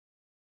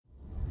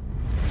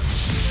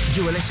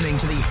You are listening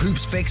to the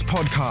Hoops Fix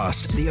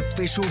podcast, the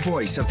official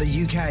voice of the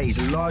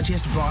UK's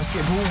largest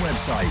basketball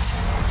website.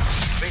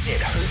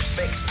 Visit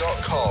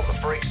hoopsfix.com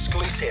for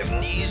exclusive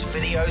news,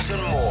 videos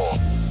and more.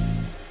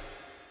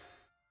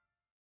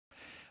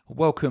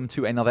 Welcome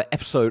to another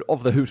episode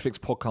of the Hoops Fix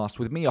podcast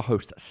with me, your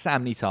host,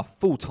 Sam Nita,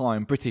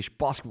 full-time British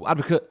basketball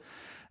advocate.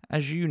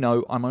 As you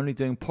know, I'm only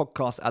doing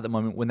podcasts at the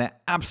moment when they're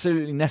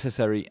absolutely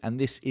necessary, and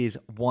this is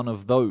one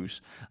of those.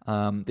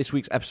 This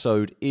week's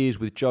episode is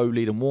with Jo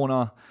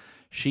Leedham-Warner.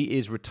 She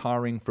is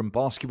retiring from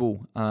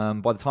basketball.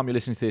 By the time you're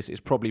listening to this, it's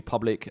probably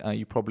public.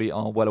 You probably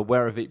are well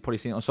aware of it. You've probably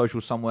seen it on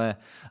social somewhere.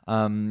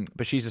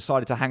 But she's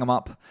decided to hang them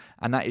up,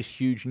 and that is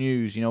huge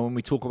news. You know, when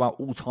we talk about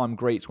all-time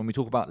greats, when we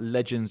talk about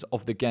legends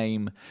of the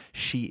game,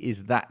 she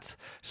is that.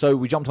 So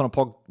we jumped on a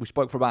pod. We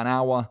spoke for about an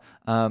hour.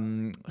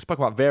 We spoke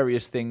about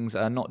various things,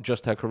 not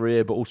just her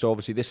career, but also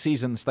obviously this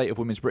season, the state of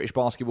women's British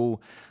basketball.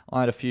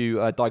 I had a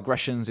few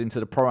digressions into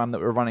the program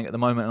that we're running at the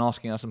moment and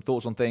asking her some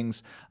thoughts on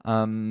things.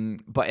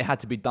 But it had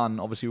to be done.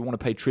 Obviously, we want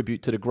to pay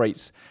tribute to the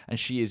greats, and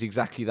she is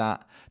exactly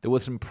that. There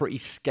were some pretty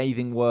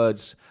scathing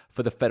words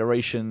for the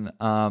federation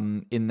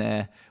in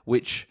there,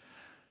 which,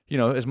 you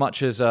know, as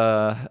much as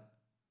it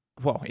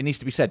needs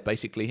to be said,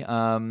 basically.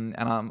 And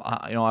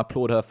I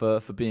applaud her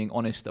for being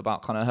honest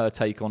about kind of her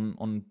take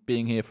on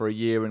being here for a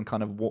year and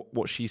kind of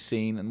what she's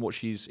seen and what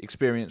she's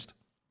experienced.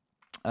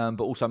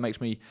 But also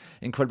makes me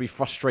incredibly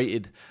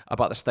frustrated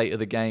about the state of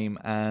the game,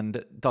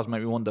 and does make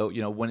me wonder,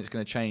 you know, when it's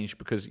going to change,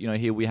 because, you know,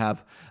 here we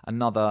have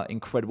another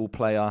incredible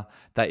player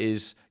that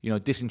is, you know,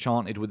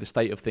 disenchanted with the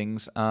state of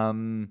things,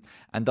 and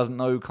doesn't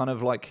know kind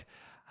of like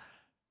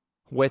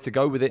where to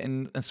go with it,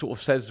 and sort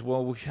of says,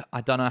 well,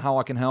 I don't know how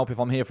I can help if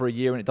I'm here for a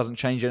year and it doesn't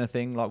change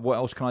anything. Like, what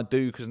else can I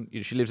do? Because, you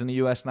know, she lives in the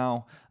US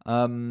now,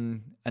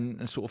 and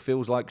sort of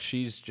feels like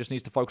she's just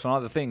needs to focus on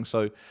other things.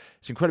 So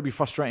it's incredibly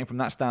frustrating from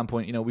that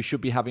standpoint. You know, we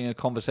should be having a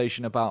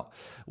conversation about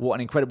what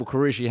an incredible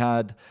career she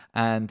had,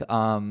 and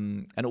all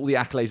the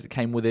accolades that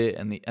came with it,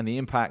 and the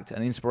impact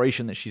and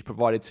inspiration that she's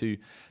provided to,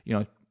 you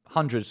know,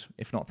 hundreds,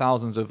 if not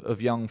thousands,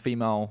 of young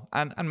female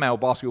and male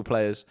basketball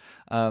players.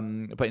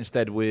 But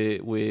instead,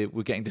 we're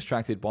getting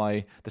distracted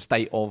by the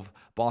state of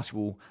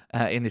basketball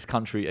in this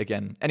country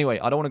again. Anyway,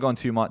 I don't want to go on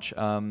too much.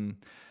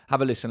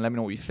 Have a listen. Let me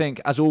know what you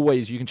think. As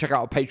always, you can check out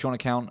our Patreon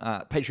account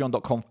at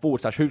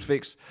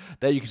patreon.com/hoopsfix.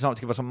 There you can sign up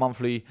to give us a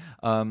monthly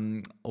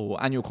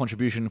or annual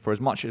contribution for as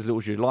much as little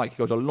as you like. It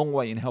goes a long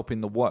way in helping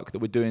the work that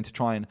we're doing to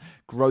try and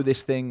grow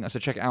this thing. So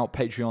check it out,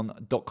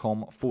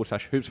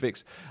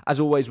 patreon.com/hoopsfix. As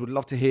always, would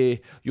love to hear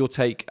your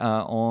take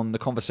on the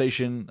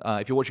conversation.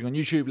 If you're watching on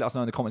YouTube, let us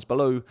know in the comments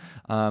below.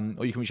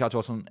 Or you can reach out to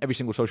us on every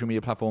single social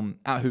media platform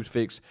at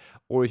hoopsfix.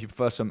 Or if you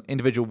prefer some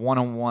individual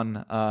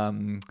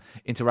one-on-one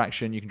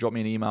interaction, you can drop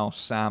me an email,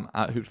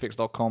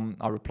 sam@hoopsfix.com.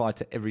 I reply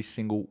to every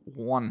single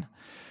one.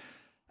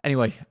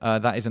 Anyway,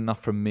 that is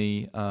enough from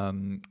me.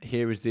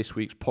 Here is this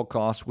week's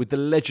podcast with the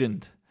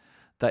legend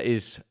that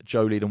is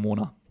Jo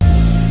Leedham-Warner.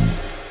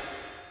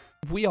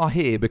 We are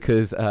here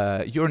because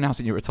you're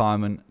announcing your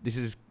retirement. This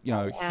is, you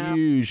know,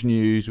 huge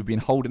news. We've been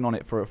holding on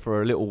it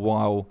for a little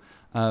while.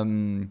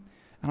 And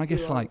I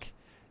guess, like,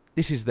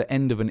 this is the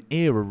end of an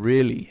era,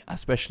 really,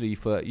 especially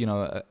for, you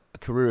know, a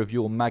career of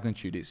your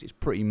magnitude. It's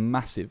pretty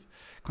massive.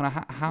 Kind of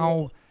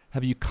how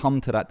have you come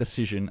to that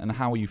decision, and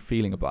how are you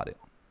feeling about it?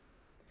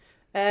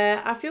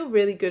 I feel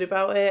really good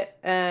about it.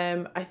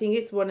 I think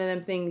it's one of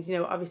them things, you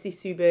know, obviously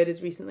Sue Bird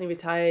has recently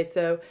retired,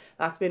 so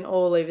that's been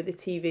all over the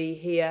TV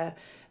here.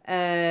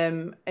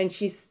 And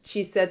she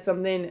said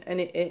something,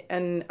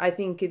 and I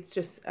think it's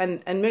just,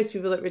 and most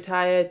people that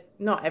retire,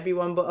 not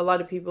everyone, but a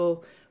lot of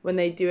people, when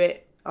they do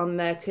it on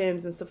their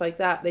terms and stuff like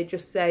that, they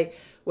just say,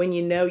 when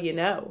you know, you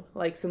know.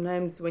 Like,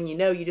 sometimes when you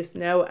know, you just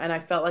know. And I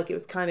felt like it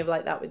was kind of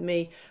like that with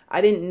me.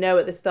 I didn't know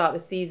at the start of the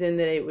season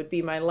that it would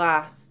be my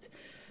last.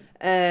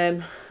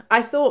 I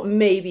thought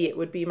maybe it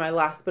would be my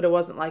last, but it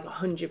wasn't like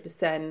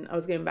 100%. I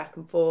was going back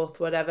and forth,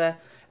 whatever.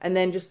 And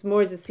then just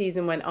more as the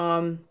season went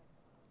on,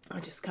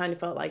 I just kind of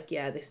felt like,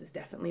 yeah, this is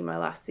definitely my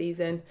last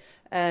season.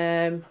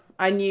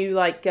 I knew,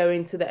 like,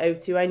 going to the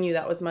O2, I knew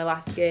that was my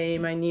last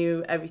game. I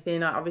knew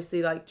everything. I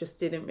obviously, like, just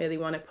didn't really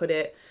want to put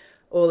it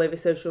all over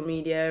social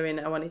media, and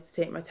I wanted to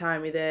take my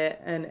time with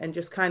it and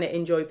just kind of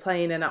enjoy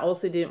playing. And I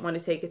also didn't want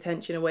to take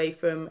attention away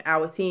from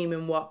our team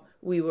and what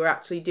we were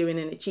actually doing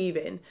and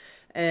achieving,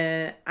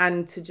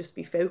 and to just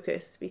be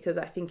focused, because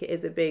I think it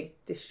is a big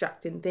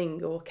distracting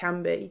thing, or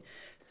can be.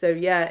 So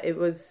yeah, it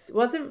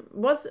wasn't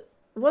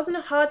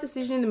a hard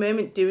decision in the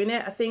moment doing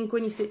it. I think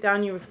when you sit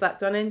down, you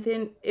reflect on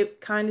anything,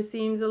 it kind of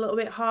seems a little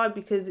bit hard,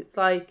 because it's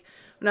like,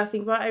 when I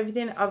think about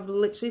everything, I've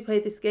literally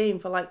played this game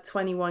for like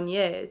 21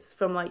 years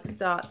from like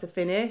start to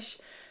finish.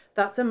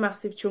 That's a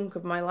massive chunk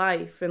of my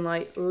life, and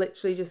like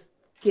literally just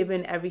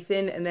given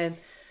everything. And then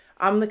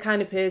I'm the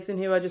kind of person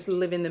who I just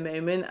live in the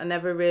moment. I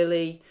never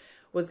really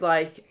was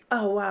like,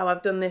 oh wow,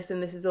 I've done this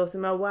and this is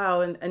awesome, oh wow,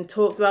 and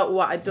talked about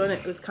what I'd done.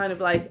 It was kind of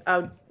like, I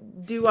would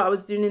do what I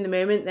was doing in the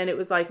moment, then it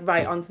was like,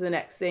 right, on to the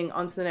next thing,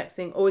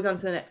 always on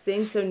to the next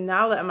thing. So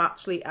now that I'm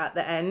actually at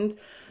the end,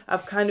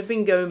 I've kind of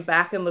been going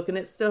back and looking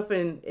at stuff,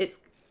 and it's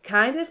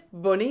kind of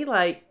funny,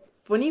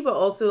 but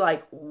also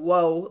like,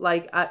 whoa,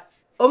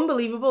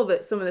 unbelievable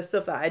that some of the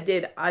stuff that I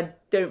did, I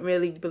don't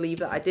really believe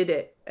that I did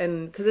it.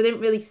 And because I didn't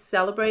really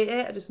celebrate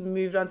it, I just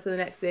moved on to the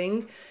next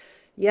thing.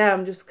 Yeah,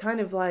 I'm just kind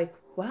of like,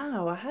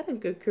 wow, I had a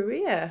good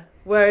career.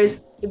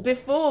 Whereas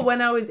before,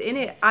 when I was in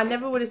it, I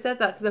never would have said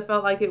that because I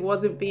felt like it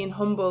wasn't being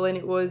humble, and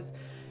it was,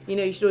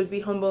 you should always be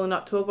humble and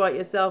not talk about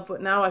yourself.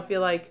 But now I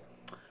feel like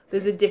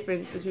there's a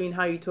difference between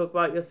how you talk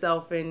about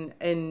yourself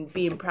and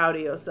being proud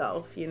of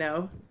yourself.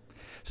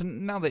 So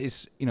now that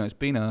it's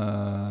been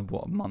a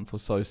month or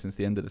so since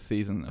the end of the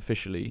season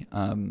officially,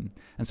 and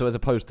so as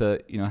opposed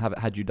to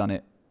had you done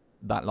it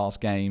that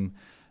last game,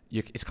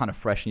 it's kind of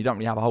fresh and you don't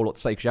really have a whole lot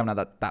to say because you haven't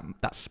had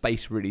that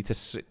space really to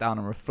sit down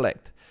and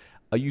reflect.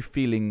 Are you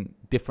feeling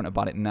different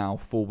about it now,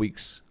 4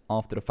 weeks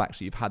after the fact,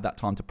 so you've had that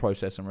time to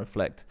process and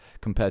reflect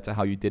compared to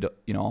how you did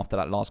after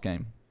that last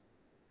game?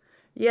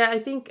 Yeah, I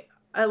think,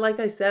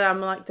 like I said,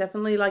 I'm like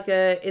definitely like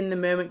a in the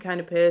moment kind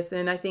of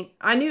person. I think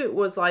I knew it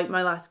was like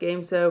my last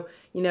game, so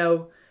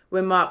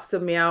when Mark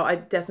subbed me out, I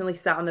definitely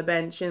sat on the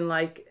bench and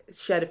like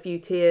shed a few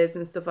tears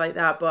and stuff like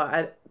that. But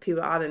I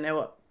don't know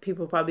what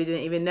people probably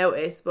didn't even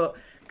notice, but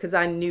because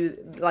I knew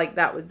like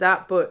that was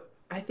that. But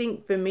I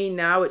think for me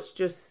now, it's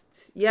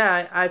just,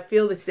 yeah, I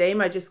feel the same.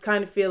 I just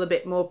kind of feel a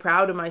bit more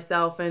proud of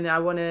myself, and I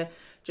want to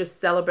just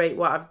celebrate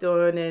what I've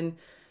done. And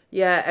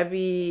yeah,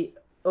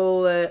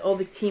 all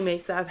the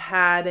teammates that I've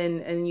had,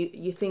 and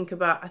you think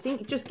about, I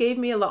think it just gave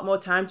me a lot more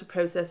time to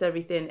process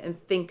everything and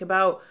think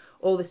about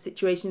all the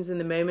situations and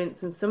the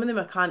moments, and some of them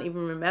I can't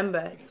even remember.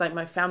 It's like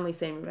my family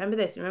saying, remember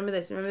this, remember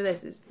this, remember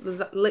this.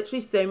 There's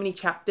literally so many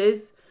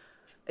chapters.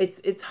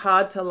 It's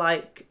hard to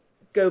like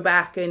go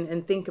back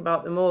and think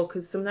about them all,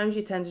 because sometimes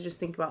you tend to just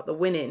think about the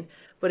winning,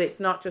 but it's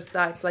not just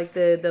that. It's like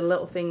the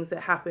little things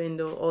that happened,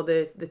 or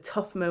the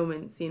tough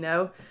moments.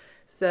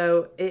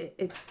 So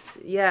it's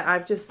yeah,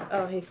 I've just,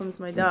 oh, here comes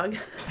my dog.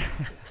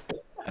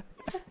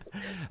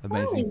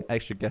 Amazing.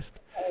 Extra guest.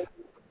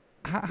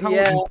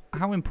 Yeah,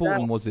 How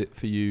important was it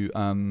for you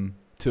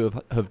to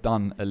have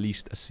done at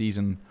least a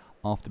season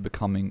after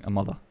becoming a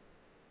mother?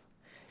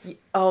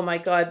 oh my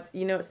God,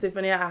 it's so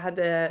funny. I had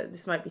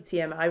this might be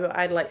TMI, but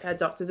I had like a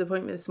doctor's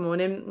appointment this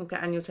morning, like an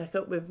annual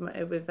checkup with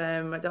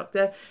my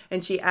doctor,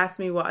 and she asked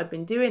me what I'd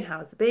been doing,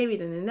 how's the baby,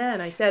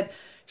 and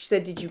she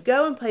said, did you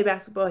go and play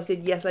basketball? I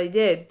said, yes, I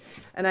did.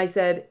 And I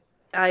said,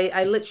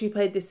 I literally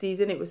played this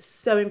season. It was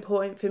so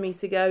important for me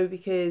to go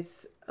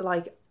because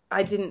like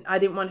I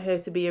didn't want her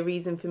to be a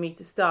reason for me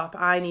to stop.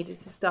 I needed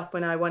to stop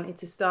when I wanted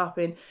to stop,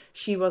 and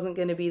she wasn't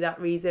going to be that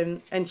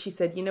reason. And she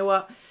said, you know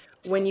what?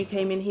 When you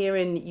came in here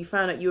and you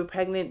found out you were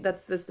pregnant,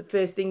 that's the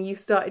first thing you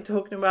started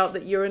talking about,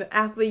 that you're an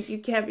athlete, you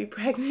can't be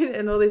pregnant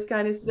and all this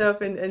kind of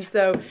stuff. And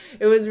so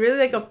it was really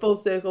like a full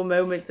circle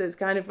moment. So it's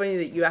kind of funny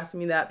that you asked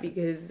me that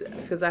because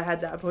I had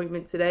that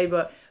appointment today,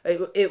 but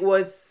it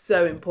was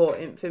so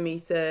important for me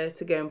to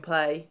go and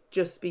play,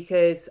 just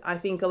because I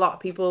think a lot of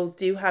people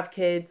do have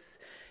kids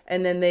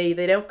and then they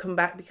don't come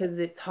back because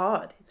it's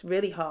hard. It's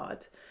really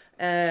hard.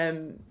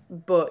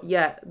 But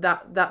yeah,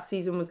 that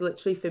season was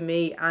literally for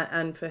me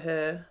and for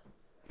her.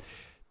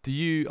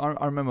 I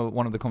remember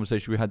one of the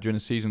conversations we had during the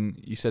season,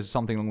 you said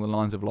something along the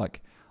lines of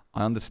like,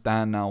 I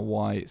understand now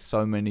why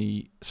so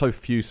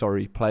few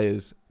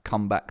players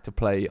come back to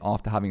play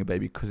after having a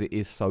baby, because it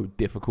is so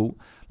difficult.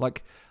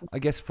 Like, I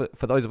guess for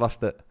those of us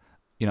that,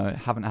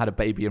 haven't had a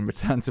baby and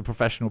returned to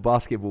professional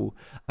basketball,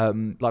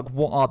 like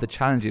what are the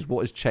challenges?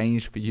 What has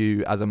changed for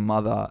you as a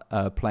mother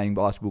playing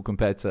basketball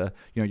compared to,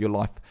 your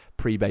life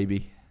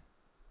pre-baby?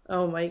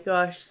 Oh my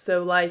gosh.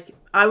 So like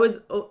I was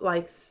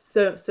like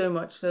so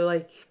much. So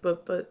like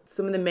but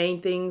some of the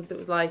main things that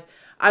was like,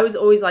 I was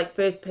always like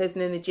first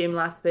person in the gym,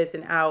 last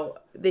person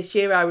out. This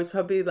year I was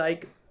probably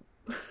like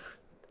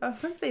I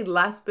want to say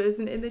last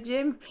person in the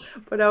gym,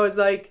 but I was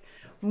like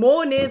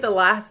more near the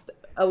last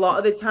a lot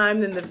of the time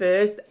than the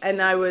first, and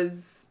there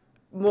was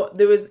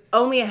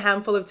only a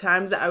handful of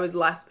times that I was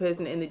last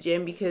person in the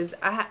gym because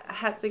I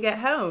had to get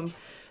home.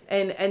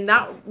 And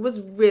that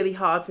was really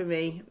hard for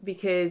me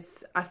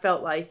because I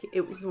felt like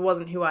it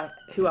wasn't who I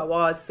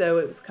was. So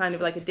it was kind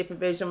of like a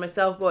different version of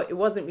myself, but it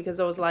wasn't because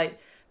I was like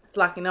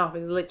slacking off.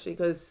 It was literally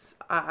because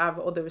I have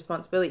other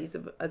responsibilities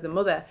as a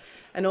mother.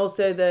 And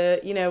also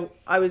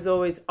I was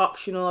always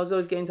optional. I was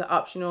always going to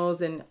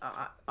optionals, and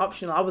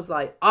optional. I was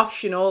like,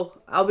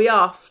 optional, I'll be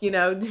off,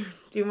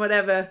 doing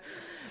whatever.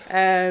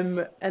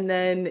 And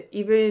then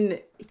even,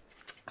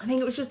 I think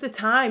it was just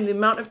the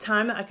amount of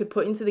time that I could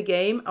put into the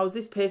game. I was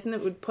this person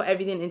that would put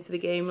everything into the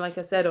game. Like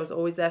I said, I was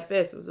always there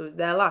first. I was always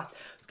there last. I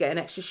was getting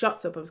extra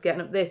shots up. I was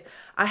getting up this.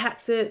 I had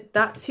to,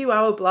 that 2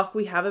 hour block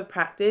we have of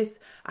practice,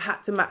 I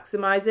had to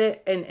maximize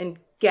it and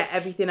get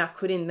everything I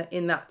could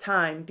in that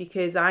time,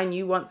 because I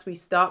knew once we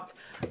stopped,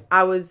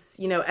 I was,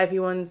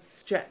 everyone's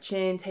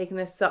stretching, taking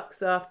their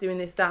socks off, doing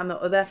this, that, and the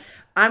other.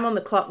 I'm on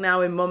the clock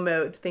now in mum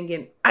mode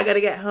thinking, I gotta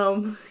get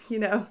home,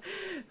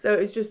 So it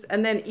was just,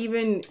 and then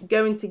even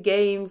going to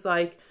games,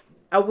 like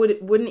I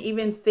wouldn't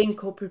even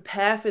think or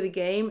prepare for the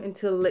game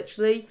until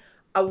literally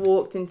I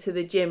walked into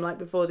the gym like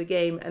before the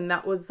game. And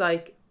that was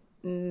like,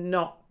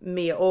 not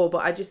me at all, but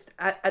I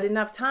didn't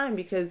have time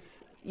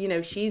because, you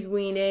know, she's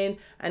weaning.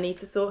 I need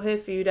to sort her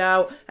food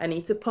out. I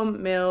need to pump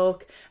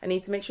milk. I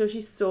need to make sure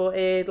she's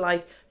sorted.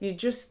 Like, you're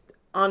just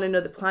on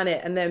another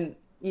planet. And then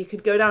you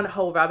could go down a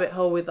whole rabbit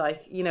hole with,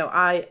 like, you know,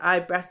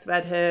 I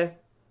breastfed her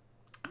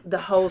the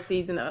whole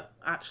season.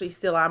 Actually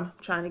still am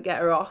trying to get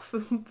her off.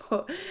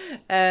 But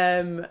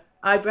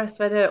I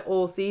breastfed her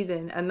all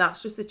season, and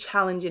that's just a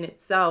challenge in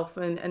itself.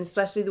 And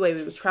especially the way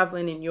we were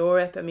traveling in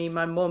Europe. I mean,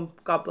 my mum,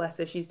 God bless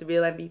her, she's the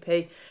real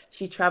MVP.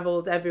 She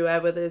traveled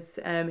everywhere with us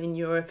in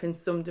Europe and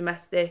some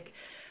domestic.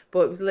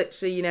 But it was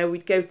literally, you know,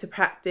 we'd go to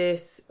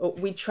practice, or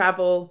we'd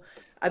travel.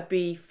 I'd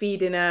be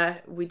feeding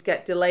her, we'd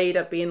get delayed,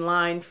 I'd be in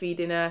line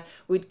feeding her,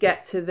 we'd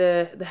get to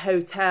the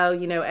hotel,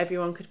 you know,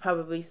 everyone could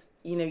probably,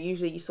 you know,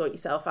 usually you sort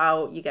yourself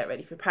out, you get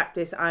ready for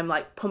practice. I'm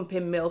like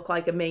pumping milk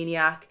like a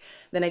maniac.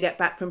 Then I get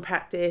back from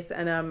practice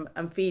and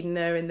I'm feeding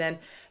her, and then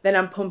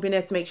I'm pumping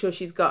her to make sure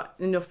she's got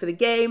enough for the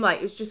game. Like,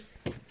 it was just,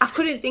 I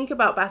couldn't think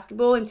about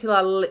basketball until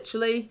I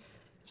literally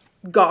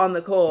got on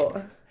the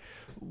court,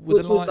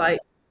 which was like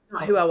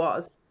not who I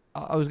was.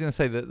 I was going to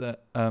say that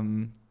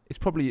it's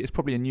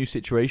probably a new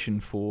situation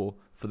for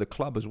the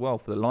club as well,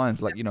 for the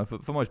Lions. Like, you know,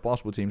 for most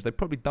basketball teams, they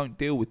probably don't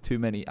deal with too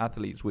many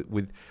athletes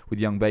with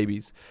young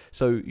babies.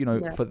 So, you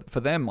know, for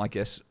them, I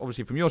guess,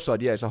 obviously from your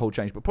side, yeah, it's a whole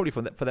change, but probably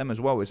for them as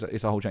well,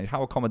 it's a whole change.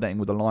 How accommodating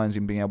with the Lions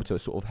in being able to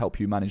sort of help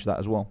you manage that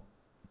as well?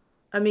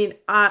 I mean,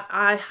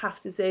 I have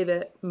to say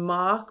that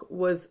Mark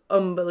was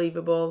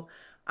unbelievable.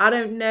 I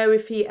don't know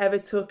if he ever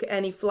took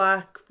any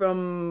flack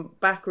from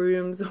back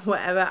rooms or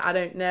whatever. I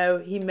don't know.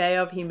 He may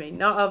have, he may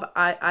not have.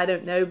 I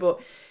don't know.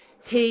 But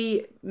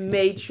he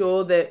made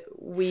sure that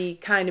we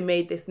kind of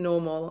made this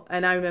normal.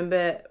 And I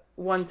remember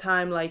one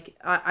time, like,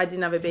 I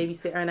didn't have a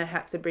babysitter and I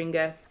had to bring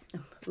her.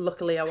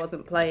 Luckily, I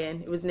wasn't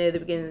playing. It was near the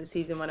beginning of the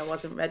season when I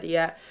wasn't ready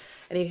yet.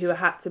 And I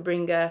had to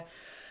bring her.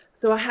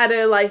 So I had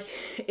her like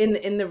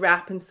in the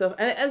wrap and stuff,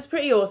 and it was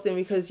pretty awesome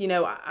because, you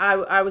know,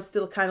 I was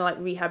still kind of like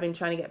rehabbing,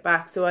 trying to get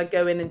back. So I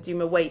go in and do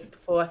my weights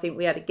before I think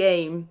we had a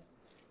game,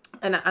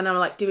 and I'm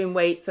like doing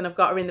weights, and I've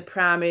got her in the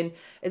pram, and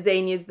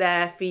Azania's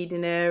there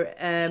feeding her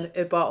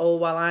a bottle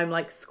while I'm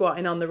like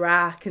squatting on the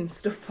rack and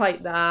stuff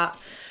like that.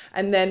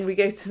 And then we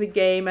go to the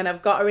game, and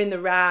I've got her in the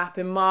wrap,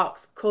 and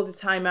Mark's called a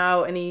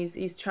timeout, and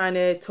he's trying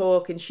to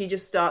talk, and she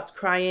just starts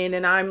crying,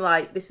 and I'm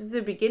like, this is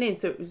the beginning.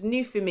 So it was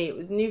new for me, it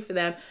was new for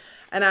them.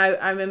 And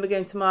I remember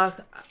going to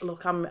Mark,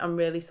 look, I'm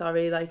really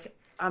sorry. Like,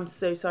 I'm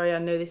so sorry. I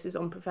know this is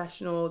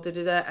unprofessional,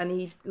 And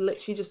he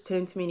literally just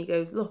turned to me and he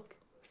goes, look,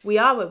 we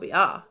are where we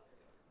are.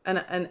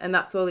 And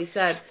that's all he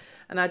said.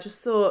 And I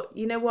just thought,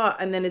 you know what?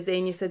 And then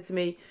Azania said to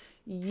me,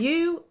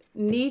 you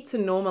need to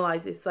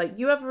normalize this. Like,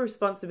 you have a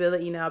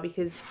responsibility now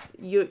because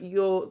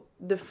you're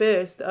the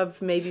first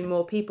of maybe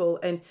more people,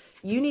 and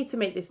you need to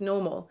make this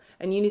normal,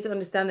 and you need to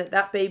understand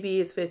that baby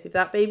is first. If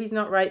that baby's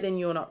not right, then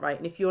you're not right,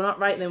 and if you're not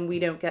right, then we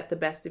don't get the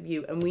best of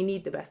you, and we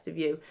need the best of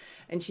you.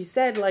 And she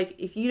said, like,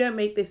 if you don't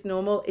make this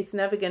normal, it's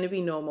never going to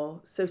be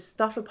normal. So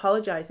stop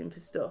apologizing for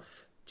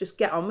stuff, just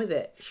get on with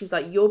it. She was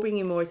like, you're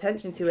bringing more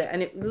attention to it.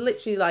 And it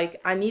literally,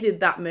 like, I needed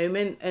that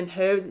moment, and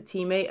her as a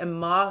teammate, and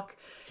Mark,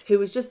 who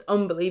was just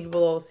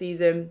unbelievable all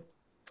season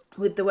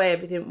with the way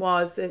everything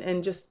was,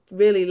 and just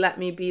really let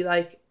me be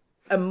like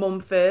a mum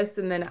first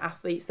and then an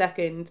athlete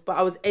second. But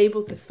I was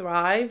able to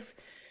thrive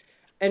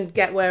and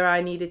get where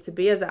I needed to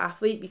be as an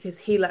athlete because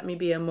he let me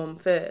be a mum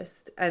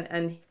first,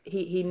 and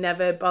he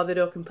never bothered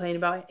or complained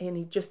about it, and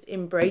he just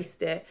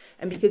embraced it.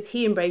 And because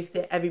he embraced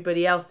it,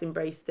 everybody else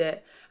embraced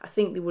it. I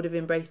think they would have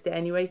embraced it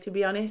anyway, to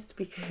be honest,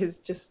 because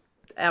just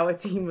our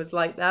team was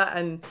like that,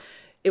 and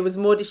it was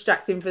more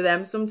distracting for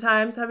them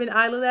sometimes having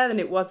Isla there than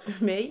it was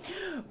for me.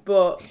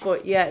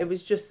 But yeah, it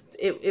was just,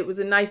 it was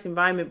a nice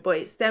environment, but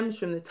it stems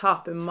from the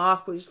top, and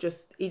Mark was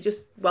just, he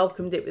just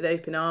welcomed it with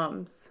open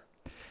arms.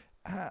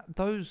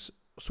 Those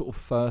sort of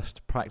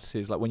first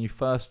practices, like when you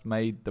first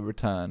made the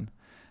return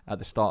at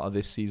the start of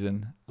this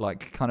season,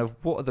 like kind of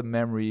what are the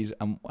memories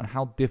and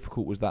how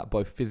difficult was that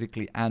both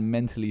physically and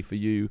mentally for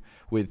you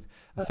with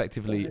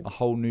effectively a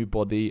whole new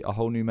body, a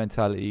whole new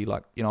mentality?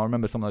 Like, you know, I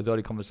remember some of those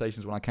early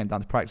conversations when I came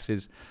down to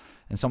practices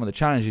and some of the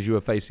challenges you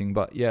were facing,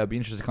 but yeah, it'd be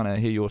interesting to kind of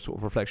hear your sort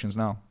of reflections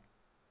now.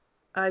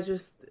 I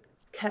just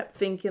kept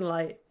thinking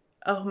like,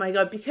 oh my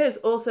God, because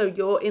also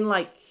you're in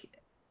like,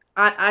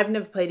 I've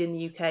never played in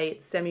the UK,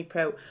 it's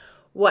semi-pro,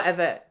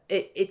 whatever,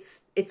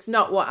 it's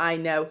not what I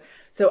know.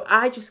 So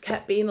I just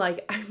kept being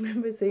like, I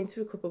remember saying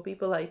to a couple of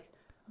people like,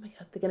 oh my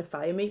God, they're going to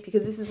fire me,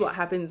 because this is what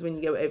happens when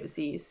you go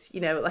overseas,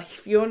 you know, like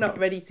if you're not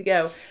ready to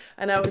go.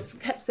 And I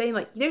kept saying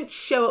like, you don't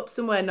show up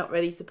somewhere not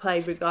ready to play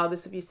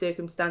regardless of your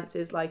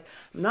circumstances. Like,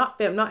 I'm not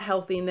fit, I'm not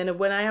healthy. And then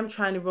when I am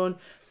trying to run,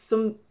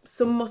 some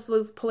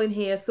muscles pulling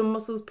here, some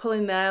muscles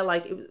pulling there,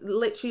 like it was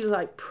literally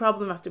like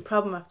problem after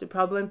problem after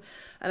problem.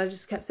 And I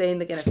just kept saying,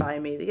 they're going to fire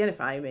me, they're going to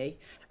fire me.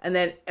 And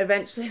then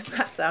eventually I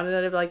sat down and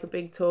had like a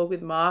big talk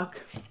with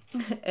Mark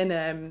and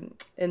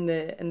in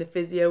the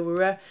physio we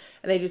were,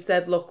 and they just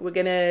said, look, we're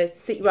gonna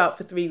sit you out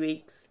for 3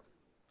 weeks.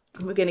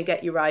 we're going to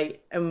get you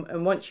right.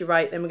 And once you're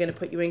right, then we're going to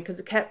put you in. Because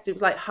it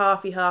was like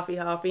halfy.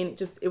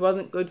 And it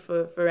wasn't good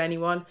for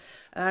anyone.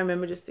 And I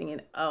remember just thinking,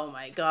 oh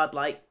my God,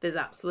 like there's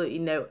absolutely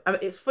no,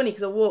 it's funny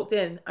because I walked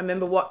in, I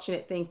remember watching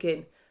it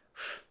thinking,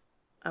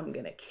 I'm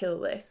going to kill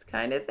this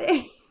kind of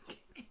thing.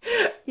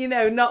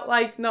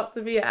 Not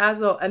to be an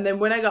asshole. And then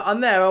when I got on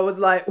there, I was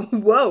like,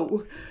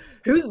 whoa,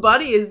 whose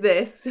body is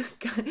this?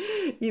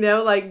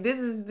 Like this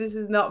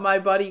is not my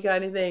body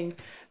kind of thing.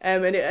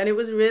 And it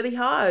was really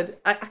hard.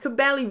 I could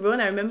barely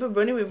run. I remember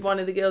running with one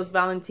of the girls,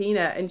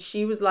 Valentina, and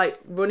she was like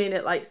running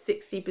at like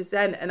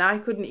 60%, and I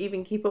couldn't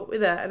even keep up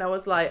with her. And I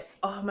was like,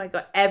 oh my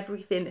God,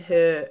 everything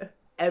hurt,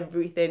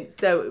 everything.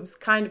 So it was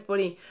kind of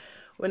funny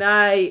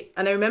I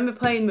remember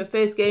playing, my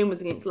first game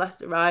was against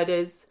Leicester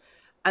Riders,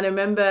 and I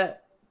remember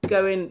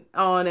going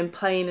on and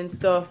playing and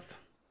stuff,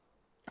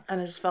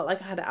 and I just felt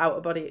like I had an out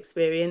of body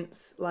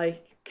experience,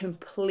 like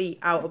complete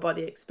out of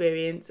body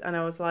experience. And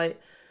I was like,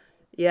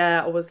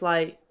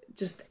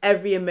 just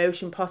every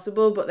emotion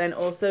possible, but then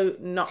also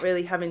not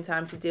really having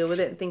time to deal with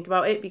it and think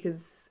about it,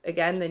 because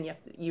again, then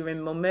you're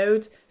in mum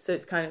mode, so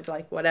it's kind of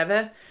like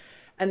whatever.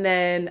 And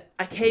then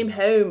I came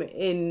home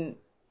in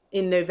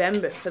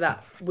November for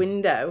that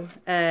window,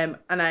 and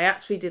I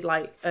actually did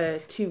like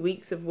 2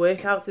 weeks of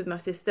workouts with my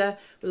sister.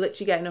 We're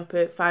literally getting up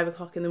at 5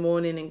 o'clock in the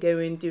morning and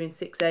doing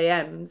 6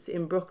 a.m.s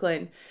in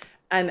Brooklyn.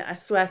 And I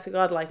swear to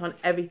God, like on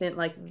everything,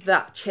 like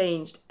that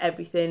changed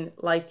everything.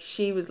 Like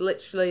she was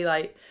literally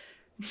like,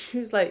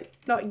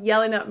 not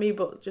yelling at me,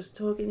 but just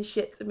talking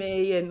shit to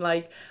me, and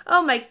like,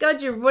 oh my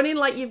God, you're running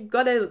like you've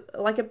got a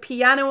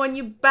piano on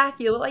your back.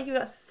 You look like you've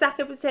got a sack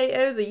of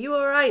potatoes. Are you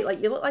all right?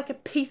 Like you look like a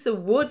piece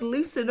of wood.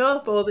 Loosen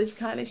up. All this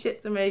kind of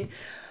shit to me.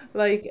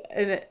 Like,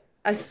 and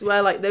I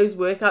swear, like those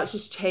workouts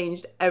just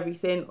changed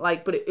everything.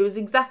 Like, but it was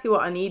exactly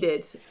what I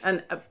needed.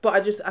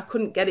 But I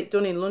couldn't get it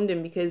done in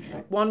London because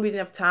one, we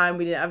didn't have time.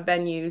 We didn't have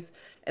venues,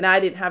 and I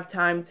didn't have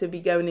time to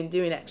be going and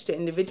doing extra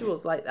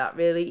individuals like that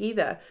really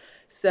either.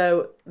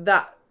 So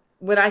that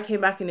when I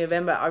came back in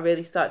November, I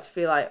really started to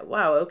feel like,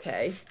 wow,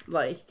 okay,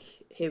 like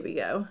here we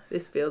go.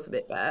 This feels a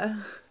bit better.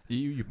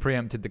 You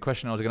preempted the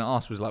question I was going to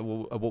ask, was like,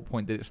 well, at what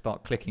point did it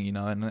start clicking?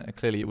 And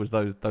clearly it was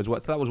those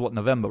words. So that was what,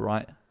 November,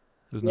 right? It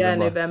was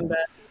November. Yeah, November.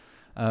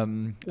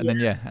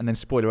 And then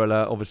spoiler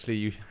alert, obviously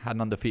you had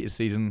an undefeated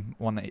season,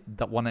 won an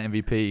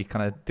MVP,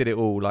 kind of did it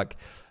all. Like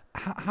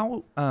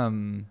how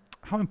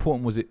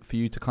important was it for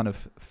you to kind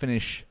of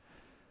finish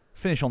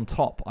on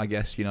top, I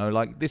guess,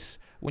 like this,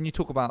 when you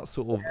talk about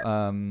sort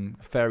of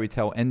fairy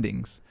tale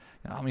endings,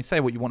 I mean, say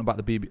what you want about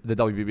the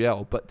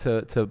WBBL, but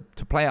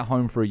to play at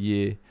home for a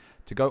year,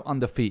 to go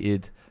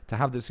undefeated, to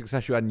have the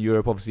success you had in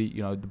Europe, obviously,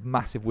 the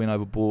massive win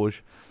over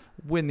Bourges,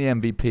 win the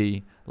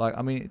MVP, like,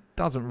 I mean, it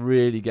doesn't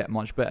really get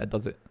much better,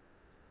 does it?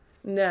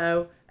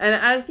 No. And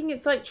I think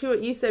it's like true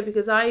what you said,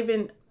 because I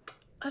don't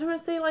want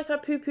to say like I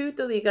poo-pooed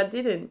the league, I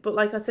didn't, but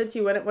like I said to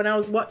you, when I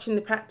was watching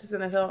the practice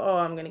and I thought, oh,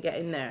 I'm going to get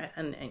in there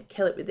and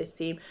kill it with this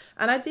team,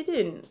 and I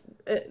didn't,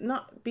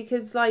 not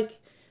because like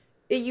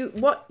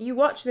what you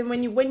watch them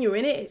when you're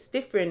in it, it's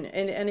different,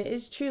 and it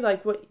is true,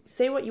 like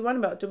say what you want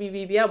about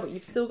WBBL, but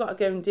you've still got to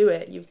go and do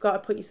it. You've got to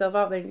put yourself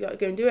out there and you've got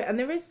to go and do it. And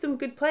there is some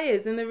good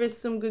players and there is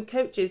some good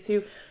coaches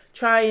who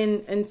try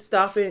and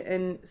stop it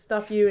and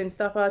stop you and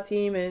stop our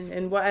team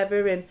and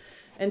whatever,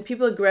 and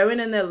people are growing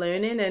and they're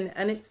learning,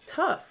 and it's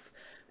tough.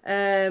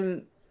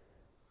 So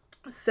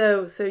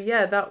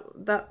yeah,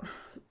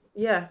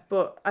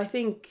 but I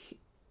think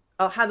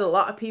I had a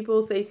lot of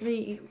people say to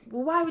me,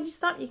 well, why would you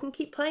stop? You can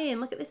keep playing.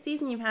 Look at this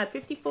season you've had,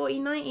 50, 40,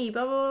 90,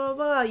 blah, blah, blah,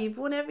 blah. You've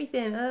won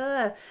everything.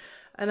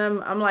 And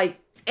I'm like,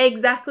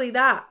 exactly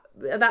that.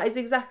 That is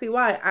exactly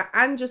why.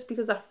 And just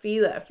because I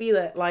feel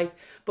it. Like,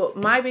 but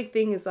my big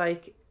thing is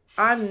like,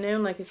 I've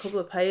known like a couple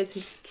of players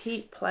who just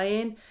keep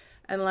playing,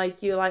 and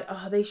like, you're like,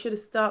 oh, they should have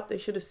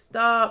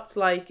stopped.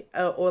 Like,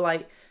 or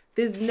like,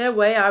 there's no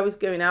way I was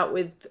going out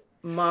with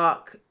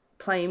Mark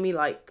playing me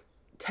like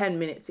 10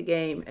 minutes a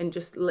game and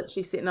just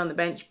literally sitting on the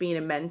bench being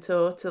a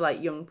mentor to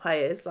like young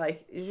players.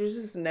 Like, there's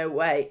just no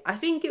way. I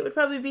think it would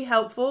probably be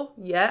helpful.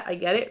 Yeah, I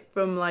get it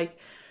from like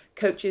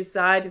coach's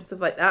side and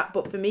stuff like that.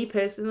 But for me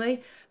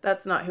personally,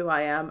 that's not who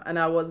I am. And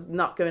I was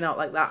not going out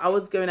like that. I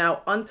was going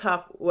out on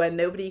top where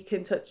nobody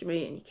can touch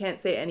me and you can't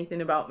say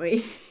anything about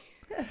me.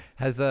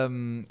 Has there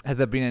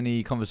been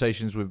any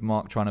conversations with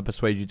Mark trying to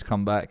persuade you to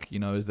come back?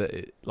 Is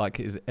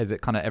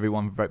it kind of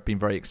everyone been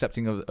very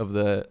accepting of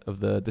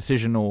the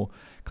decision, or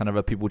kind of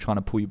are people trying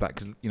to pull you back?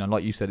 Because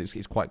like you said,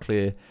 it's quite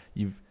clear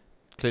you've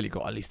clearly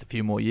got at least a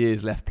few more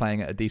years left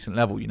playing at a decent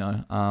level.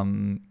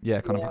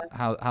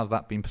 How's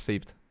that been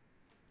perceived?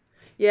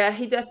 Yeah,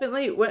 he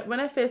definitely. When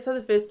I first had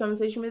the first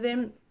conversation with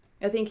him,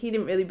 I think he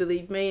didn't really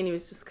believe me, and he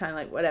was just kind of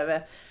like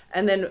whatever.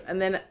 And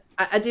then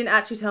I didn't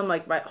actually tell him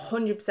like, right,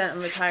 100%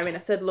 I'm retiring. I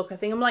said, look, I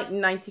think I'm like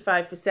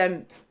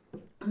 95%.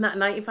 And that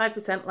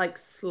 95% like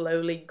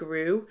slowly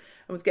grew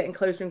and was getting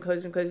closer and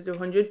closer and closer to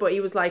 100. But he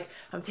was like,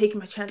 I'm taking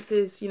my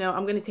chances,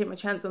 I'm going to take my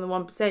chance on the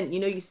 1%.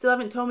 You still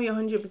haven't told me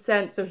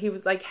 100%. So he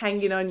was like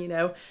hanging on,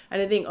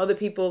 And I think other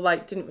people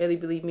like didn't really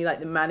believe me, like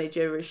the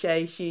manager, Roche.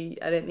 I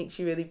don't think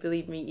she really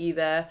believed me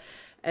either.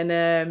 And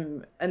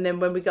then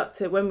when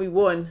we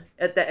won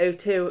at the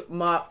O2,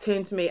 Mark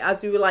turned to me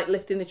as we were like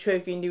lifting the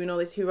trophy and doing all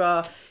this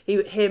hurrah.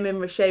 Him and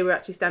Roche were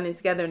actually standing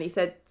together, and he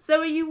said, "So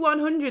are you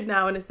 100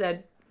 now?" And I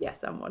said,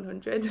 "Yes, I'm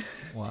 100."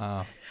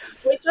 Wow.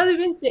 Which I've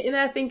been sitting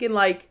there thinking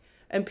like,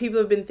 and people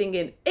have been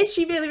thinking, is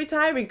she really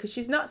retiring? Because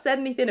she's not said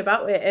anything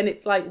about it, and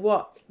it's like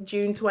what,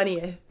 June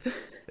 20th.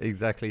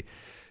 Exactly.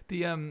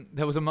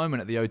 There was a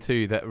moment at the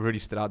O2 that really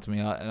stood out to me,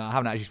 and I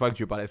haven't actually spoken to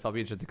you about it, so I'll be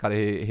interested to kind of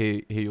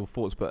hear your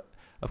thoughts. But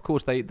of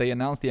course, they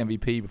announced the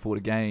MVP before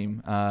the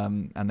game,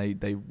 and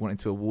they wanted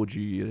to award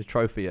you the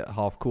trophy at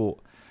half court,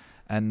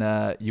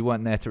 and you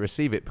weren't there to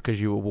receive it because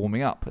you were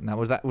warming up. Now,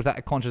 was that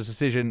a conscious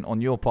decision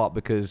on your part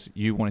because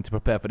you wanted to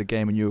prepare for the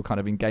game and you were kind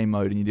of in game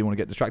mode and you didn't want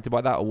to get distracted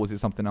by that, or was it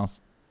something else?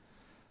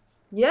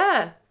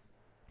 Yeah,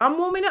 I'm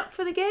warming up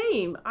for the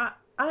game. I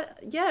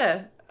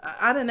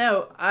don't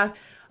know.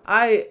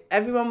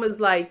 Everyone was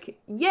like,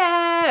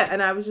 yeah,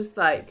 and I was just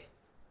like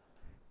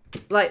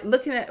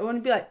looking at, I want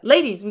to be like,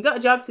 ladies, we got a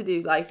job to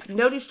do, like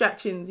no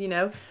distractions,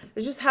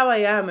 It's just how I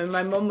am. And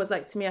my mum was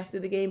like to me after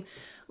the game,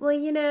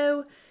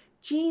 well,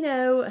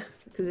 Gino,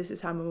 because this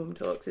is how my mum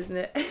talks, isn't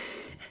it?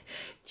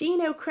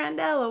 Gino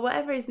Crandell or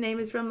whatever his name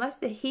is from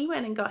Leicester, he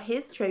went and got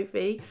his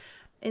trophy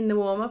in the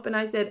warm-up, and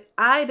I said,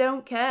 I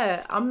don't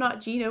care. I'm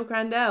not Gino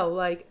Crandell.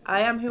 Like,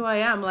 I am who I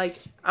am. Like,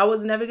 I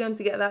was never going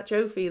to get that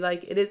trophy.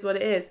 Like, it is what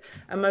it is.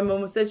 And my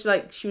mum said,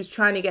 she was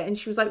trying to get, and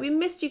she was like, we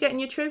missed you getting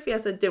your trophy. I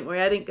said, don't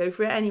worry, I didn't go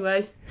for it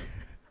anyway.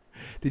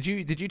 Did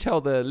you tell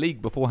the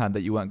league beforehand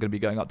that you weren't going to be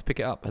going up to pick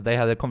it up? Had they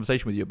had a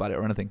conversation with you about it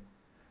or anything?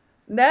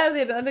 No, they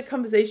hadn't had a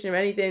conversation or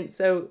anything.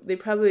 So they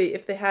probably,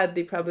 if they had,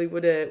 they probably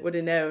would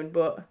have known.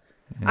 But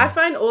yeah. I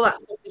find all that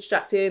stuff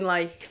distracting.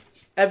 Like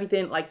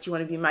everything, like, do you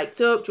want to be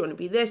mic'd up? Do you want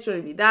to be this? Do you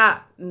want to be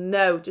that?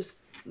 No, just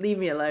leave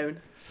me alone.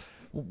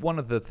 One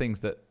of the things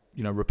that,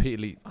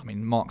 repeatedly, I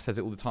mean, Mark says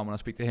it all the time when I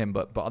speak to him,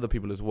 but other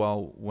people as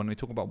well, when we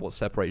talk about what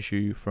separates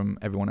you from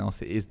everyone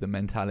else, it is the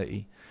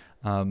mentality.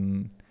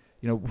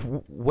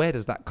 Where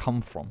does that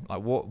come from?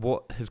 Like,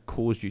 what has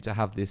caused you to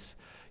have this,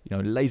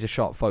 laser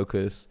sharp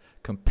focus,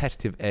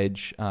 competitive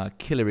edge,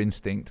 killer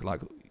instinct?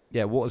 Like,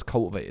 yeah, what has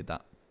cultivated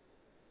that?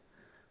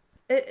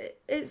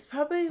 It's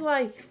probably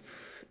like,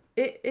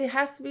 it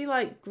has to be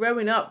like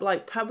growing up,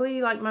 like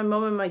probably like my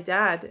mum and my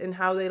dad and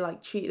how they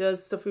like treated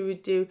us, stuff we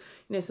would do.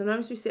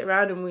 Sometimes we sit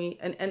around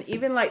and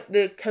even like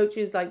the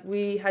coaches, like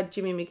we had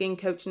Jimmy McGinn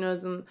coaching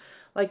us, and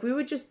like we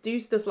would just do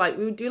stuff like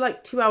we would do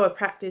like 2-hour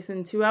practice,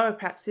 and 2-hour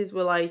practices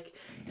were like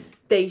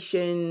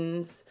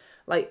stations,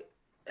 like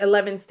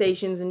 11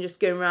 stations, and just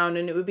going around,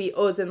 and it would be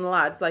us and the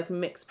lads, like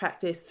mixed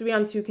practice,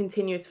 3-on-2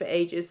 continuous for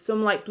ages,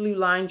 some like blue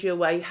line drill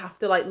where you have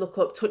to like look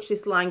up, touch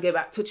this line, go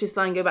back, touch this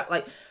line, go back,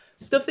 like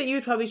stuff that you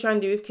would probably try and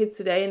do with kids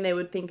today, and they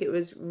would think it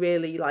was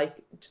really like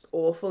just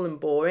awful and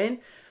boring.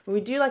 And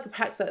we'd do like a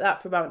practice like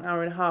that for about an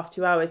hour and a half,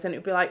 2 hours, and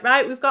it'd be like,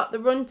 right, we've got the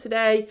run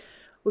today,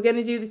 we're going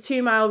to do the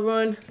 2-mile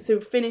run, so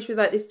we finish with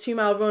like this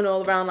 2-mile run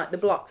all around like the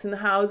blocks and the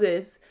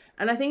houses.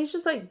 And I think it's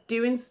just like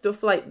doing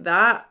stuff like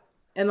that.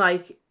 And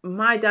like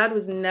my dad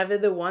was never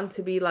the one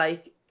to be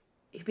like,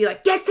 he'd be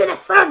like, get to the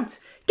front,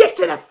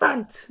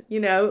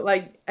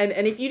 like,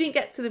 and if you didn't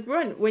get to the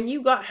front, when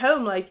you got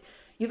home, like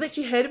you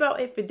literally heard about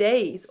it for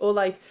days. Or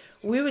like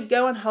we would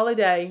go on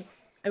holiday,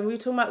 and we were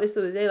talking about this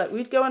the other day, like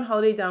we'd go on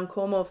holiday down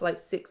Cornwall for like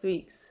 6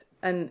 weeks,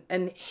 and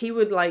he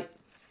would like,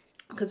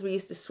 because we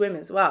used to swim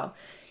as well,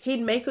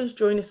 he'd make us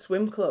join a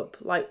swim club.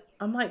 Like,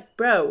 I'm like,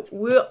 bro,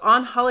 we're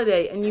on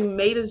holiday and you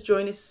made us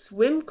join a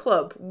swim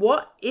club.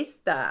 What is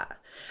that?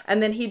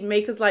 And then he'd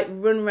make us like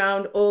run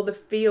around all the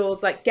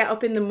fields, like get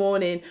up in the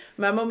morning.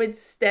 My mum would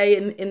stay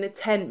in the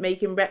tent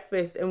making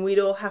breakfast, and we'd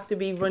all have to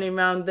be running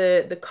around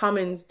the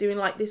commons doing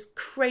like this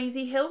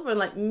crazy hill run,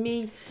 like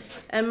me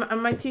and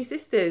my 2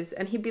 sisters.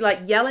 And he'd be like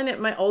yelling at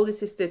my older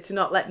sister to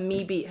not let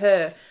me beat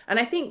her. And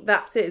I think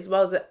that's it as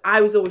well, is that I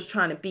was always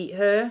trying to beat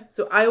her.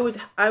 So I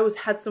always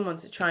had someone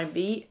to try and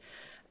beat.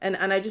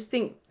 And I just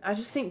think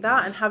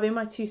that, and having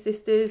my 2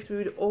 sisters, we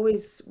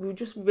were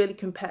just really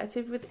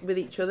competitive with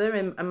each other,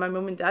 and my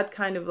mum and dad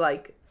kind of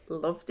like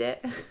loved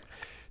it.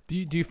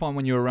 Do you find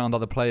when you're around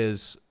other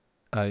players,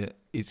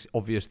 it's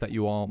obvious that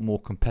you are more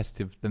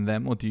competitive than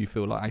them, or do you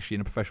feel like actually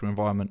in a professional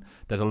environment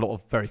there's a lot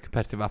of very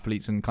competitive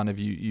athletes and kind of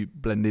you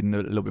blend in a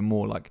little bit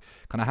more? Like,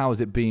 kind of how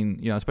has it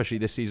been, especially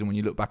this season when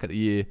you look back at the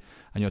year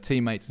and your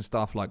teammates and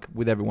stuff, like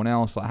with everyone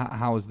else, like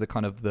how is the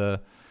kind of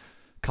the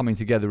coming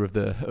together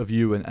of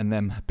you and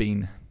them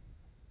been?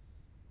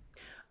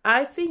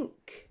 I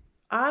think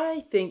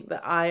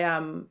that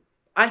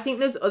I think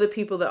there's other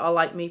people that are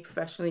like me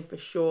professionally for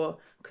sure,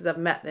 because I've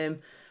met them,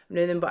 I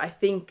know them, but I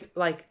think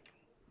like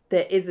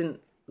there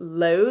isn't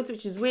loads,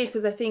 which is weird,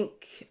 because I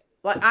think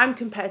like I'm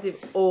competitive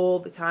all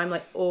the time,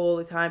 like all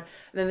the time.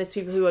 And then there's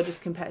people who are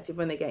just competitive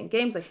when they get in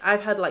games. Like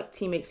I've had like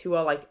teammates who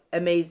are like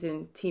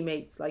amazing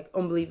teammates, like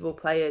unbelievable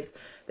players.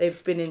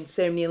 They've been in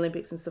so many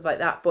Olympics and stuff like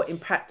that. But in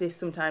practice,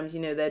 sometimes,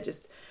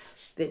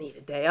 they need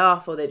a day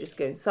off, or they're just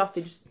going soft.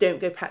 They just don't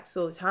go practice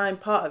all the time.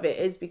 Part of it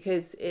is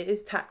because it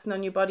is taxing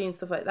on your body and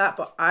stuff like that.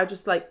 But I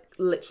just like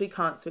literally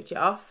can't switch it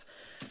off.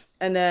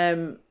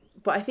 And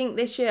but I think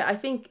this year,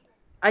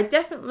 I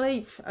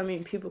definitely, I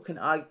mean, people can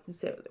argue and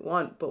say what they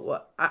want,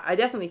 but I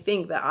definitely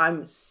think that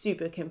I'm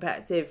super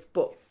competitive,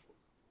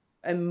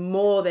 and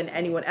more than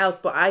anyone else.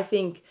 But I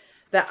think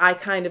that I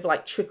kind of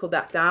like trickled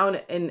that down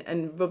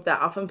and rubbed that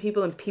off on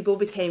people, and people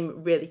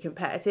became really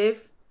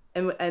competitive,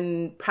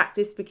 and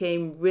practice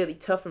became really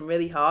tough and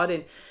really hard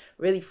and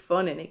really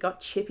fun, and it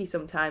got chippy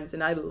sometimes,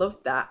 and I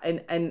loved that,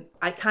 and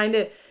I kind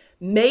of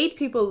made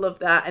people love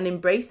that and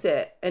embrace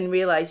it and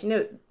realize,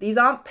 these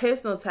aren't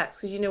personal attacks,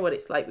 because you know what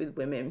it's like with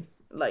women.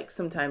 Like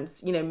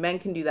sometimes, men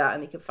can do that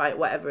and they can fight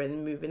whatever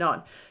and moving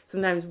on.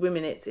 Sometimes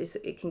women, it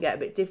can get a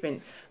bit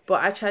different.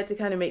 But I tried to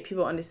kind of make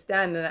people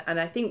understand, and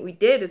I think we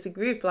did as a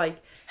group.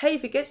 Like, hey,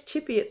 if it gets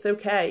chippy, it's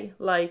okay.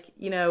 Like,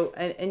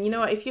 and you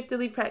know what? If you have to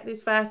leave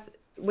practice fast,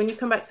 when you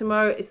come back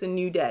tomorrow, it's a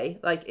new day.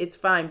 Like, it's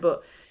fine.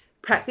 But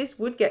practice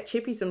would get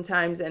chippy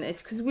sometimes, and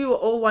it's because we were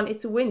all wanted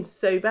to win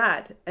so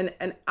bad, and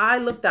I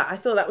loved that. I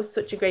thought that was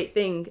such a great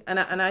thing, and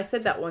I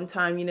said that one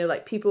time,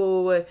 like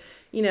people were,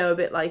 a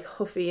bit like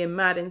huffy and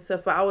mad and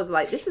stuff, but I was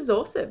like, this is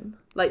awesome.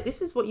 Like,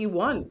 this is what you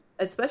want,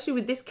 especially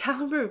with this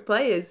caliber of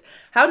players.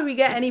 How do we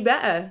get any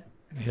better?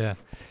 Yeah,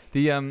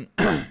 the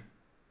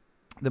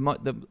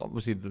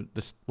obviously the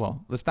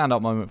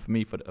standout moment for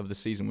me of the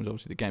season was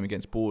obviously the game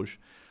against Bourges.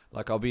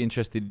 Like, I'll be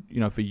interested,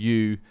 for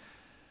you.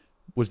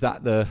 Was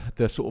that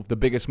the sort of the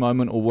biggest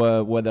moment,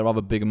 or were there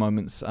other bigger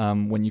moments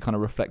when you kind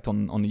of reflect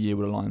on the year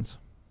with the Lions?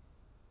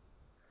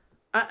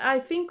 I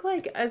think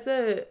like as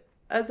a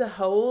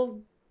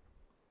whole,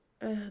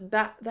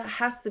 that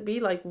has to be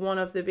like one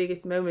of the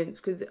biggest moments,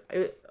 because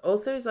it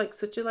also is like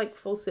such a like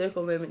full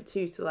circle moment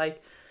too. To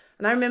like,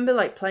 and I remember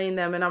like playing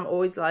them, and I'm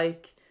always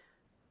like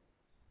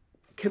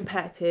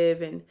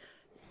competitive, and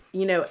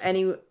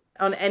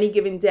on any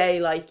given day,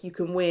 like you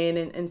can win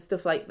and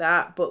stuff like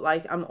that. But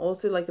like, I'm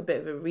also like a bit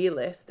of a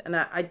realist, and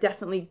I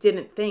definitely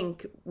didn't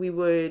think we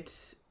would,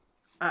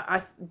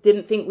 I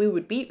didn't think we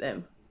would beat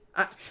them.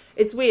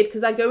 It's weird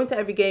because I go into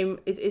every game,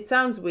 it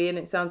sounds weird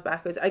and it sounds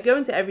backwards. I go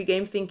into every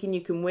game thinking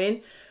you can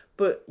win,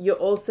 but I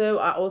also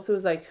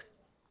was like,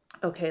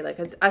 okay, like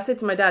I said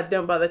to my dad,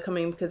 don't bother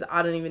coming because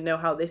I don't even know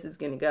how this is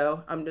going to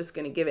go. I'm just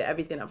going to give it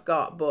everything I've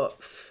got. But,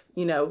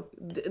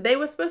 they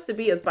were supposed to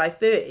beat us by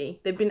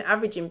 30. They've been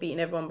averaging beating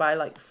everyone by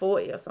like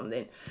 40 or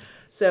something.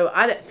 So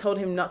I told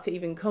him not to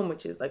even come,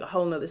 which is like a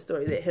whole nother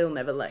story that he'll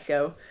never let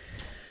go.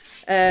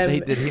 So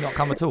did he not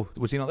come at all?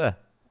 Was he not there?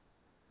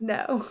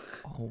 No.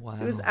 Oh, wow.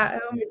 He was at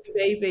home with the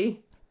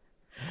baby.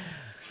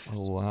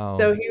 Oh, wow.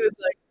 So he was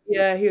like,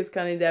 yeah, he was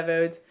kind of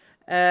devoed.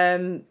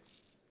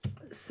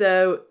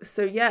 So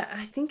yeah,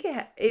 I think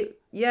it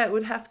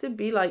would have to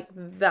be like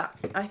that.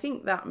 I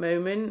think that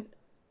moment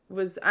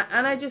was,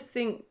 and I just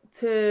think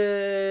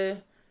to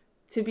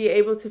be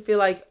able to feel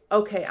like,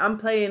 okay, I'm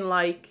playing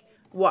like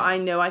what I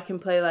know I can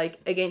play like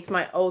against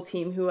my old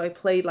team, who I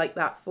played like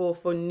that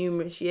for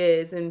numerous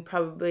years, and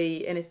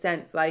probably in a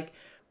sense like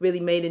really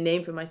made a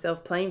name for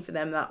myself playing for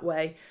them that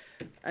way.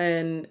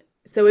 And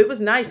so it was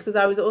nice, because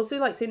I was also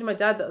like saying to my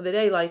dad the other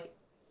day, like,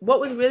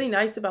 what was really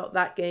nice about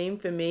that game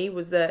for me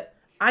was that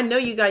I know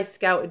you guys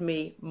scouted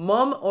me,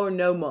 mum or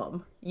no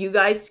mum. You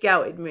guys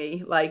scouted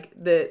me, like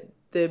the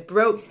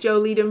broke Jo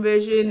Leedham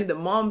version, the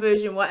mom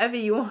version, whatever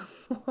you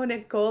want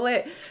to call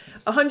it.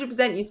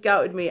 100% you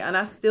scouted me, and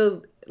I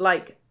still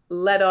like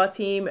led our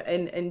team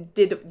and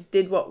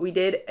did what we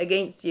did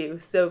against you.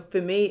 So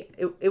for me,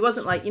 it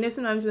wasn't like,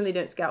 sometimes when they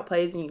don't scout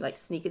players and you like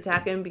sneak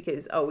attack them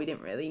because, oh, we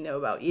didn't really know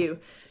about you.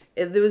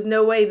 There was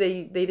no way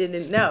they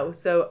didn't know.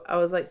 So I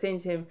was like saying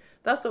to him,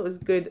 that's what was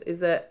good, is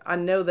that I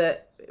know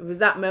that it was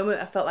that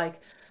moment I felt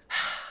like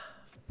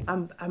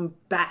I'm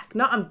back.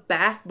 Not I'm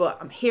back, but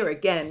I'm here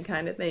again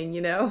kind of thing,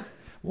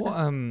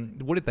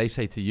 What did they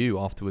say to you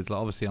afterwards? Like,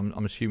 obviously,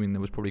 I'm assuming there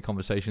was probably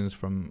conversations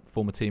from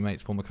former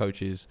teammates, former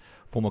coaches,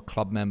 former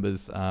club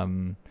members.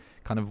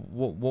 Kind of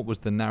what was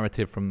the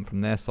narrative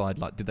from their side?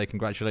 Like, did they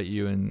congratulate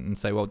you and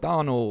say well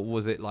done, or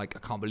was it like, I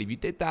can't believe you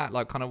did that?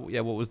 Like, kind of, yeah.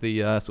 What was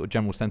the sort of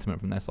general sentiment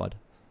from their side?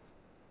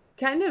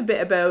 Kind of a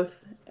bit of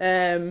both.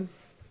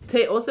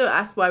 They also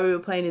asked why we were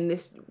playing in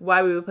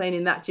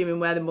that gym and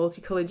where the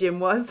multicolored gym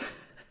was.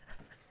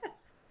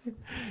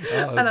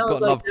 And I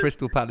was love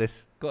Crystal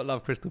Palace. Got to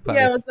love Crystal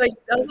Palace. Yeah, I was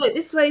like,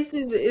 this place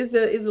is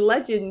a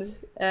legend.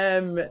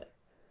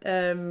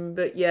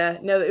 But yeah,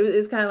 no, it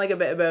was kind of like a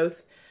bit of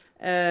both.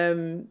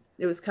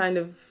 It was kind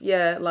of,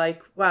 yeah,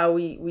 like, wow,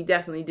 we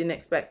definitely didn't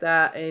expect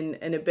that,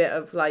 and a bit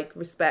of like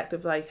respect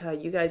of like, oh,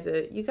 you guys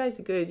are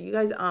good. You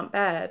guys aren't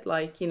bad.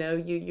 Like,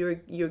 you're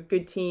a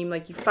good team.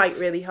 Like, you fight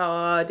really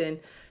hard, and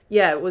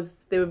yeah,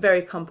 they were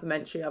very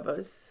complimentary of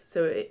us.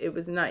 So it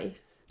was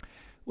nice.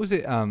 Was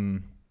it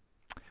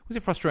Was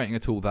it frustrating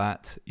at all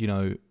that, you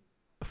know,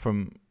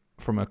 from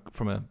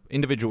a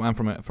individual and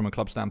from a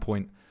club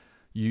standpoint,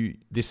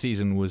 this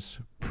season was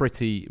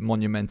pretty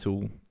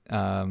monumental,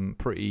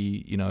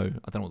 pretty, you know,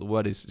 I don't know what the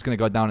word is. It's going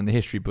to go down in the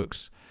history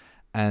books,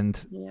 and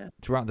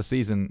throughout the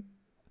season,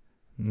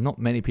 not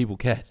many people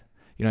cared.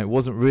 You know, it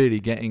wasn't really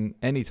getting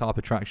any type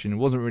of traction. It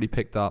wasn't really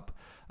picked up,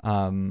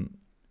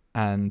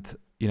 and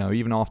you know,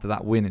 even after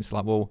that win, it's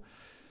like, well,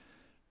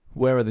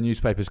 where are the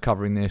newspapers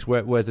covering this?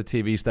 Where's the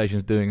TV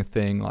stations doing a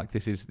thing? Like,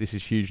 this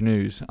is huge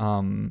news.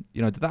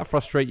 You know, did that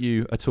frustrate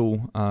you at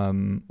all?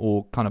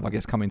 Or kind of, I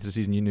guess, coming into the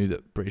season, you knew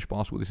that British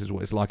basketball, this is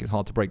what it's like. It's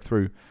hard to break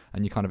through,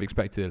 and you kind of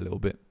expected it a little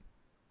bit.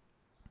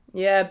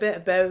 Yeah, a bit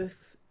of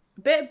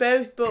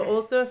both. But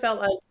also I felt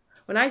like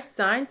when I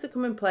signed to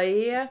come and play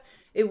here,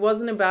 it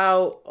wasn't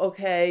about,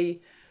 okay,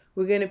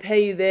 we're going to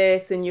pay you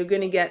this and you're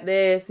going to get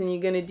this and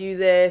you're going to do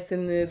this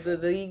and the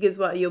league is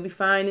what you'll be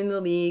fine in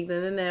the league,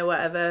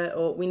 whatever,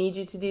 or we need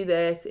you to do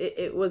this.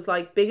 It was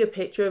like bigger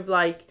picture of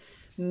like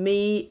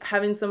me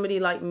having somebody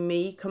like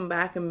me come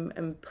back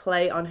and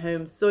play on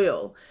home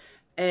soil.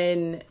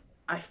 And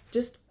I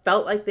just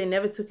felt like they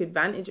never took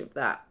advantage of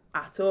that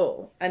at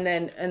all. And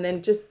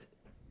then just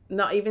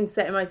not even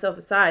setting myself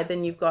aside,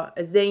 then you've got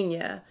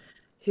Azania,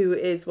 who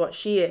is what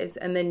she is,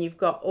 and then you've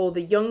got all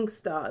the young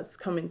stars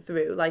coming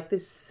through. Like,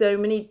 there's so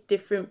many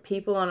different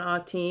people on our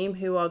team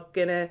who are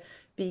gonna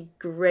be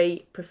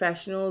great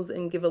professionals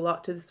and give a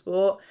lot to the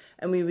sport,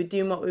 and we were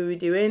doing what we were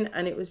doing,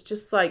 and it was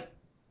just like,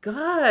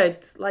 God,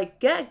 like,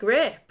 get a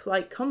grip,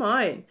 like, come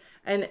on.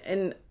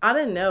 And I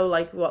don't know,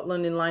 like, what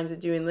London Lions are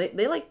doing.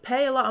 They like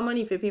pay a lot of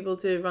money for people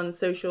to run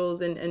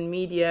socials and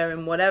media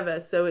and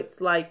whatever, so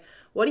it's like,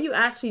 what are you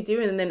actually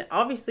doing? And then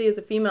obviously as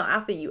a female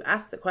athlete, you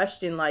ask the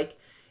question, like,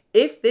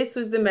 if this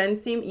was the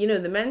men's team, you know,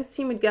 the men's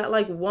team would get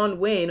like one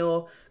win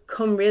or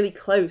come really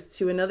close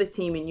to another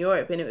team in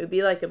Europe, and it would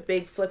be like a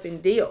big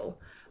flipping deal.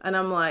 And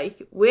I'm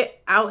like, we're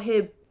out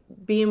here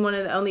being one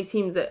of the only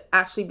teams that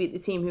actually beat the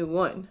team who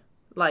won.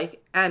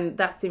 Like, and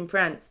that's in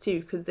France too,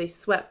 because they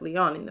swept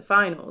Lyon in the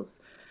finals.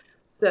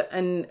 So,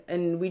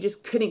 and we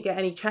just couldn't get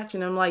any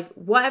traction. I'm like,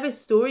 whatever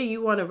story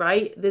you want to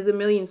write, there's a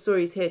million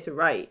stories here to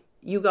write.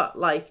 You got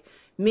like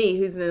me,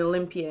 who's an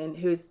Olympian,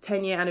 who's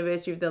 10-year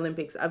anniversary of the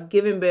Olympics. I've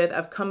given birth,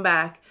 I've come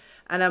back,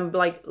 and I'm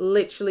like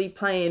literally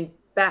playing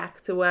back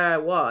to where I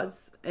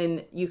was.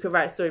 And you could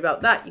write a story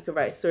about that. You could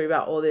write a story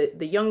about all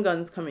the young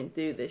guns coming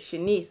through, the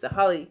Shanice, the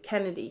Holly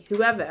Kennedy,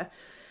 whoever.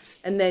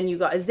 And then you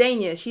got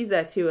Azania, she's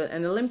there too,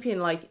 an Olympian.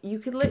 Like, you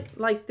could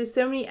like, there's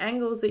so many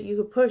angles that you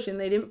could push, and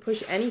they didn't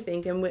push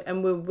anything.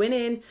 And we're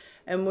winning,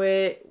 and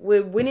we're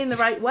winning the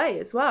right way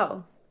as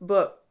well,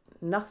 but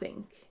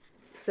nothing.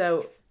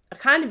 So I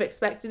kind of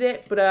expected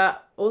it, but I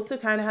also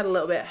kind of had a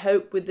little bit of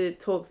hope with the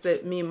talks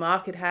that me and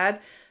Mark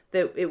had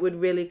that it would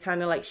really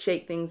kind of like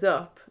shake things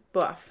up.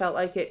 But I felt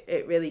like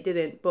it really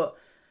didn't. But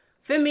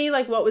for me,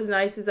 like, what was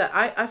nice is that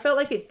I felt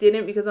like it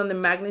didn't, because on the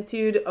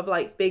magnitude of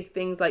like big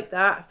things like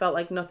that, I felt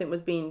like nothing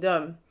was being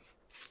done.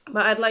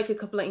 But I had like a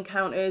couple of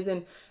encounters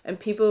and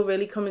people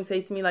really come and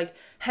say to me like,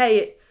 hey,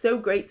 it's so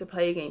great to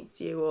play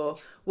against you, or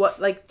what,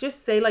 like,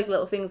 just say like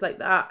little things like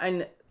that.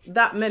 And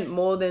that meant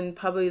more than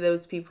probably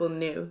those people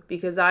knew,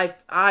 because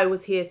I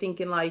was here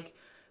thinking like,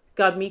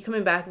 God, me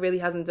coming back really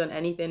hasn't done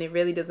anything. It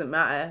really doesn't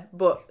matter.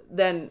 But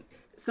then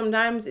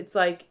sometimes it's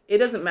like, it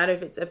doesn't matter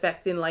if it's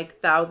affecting like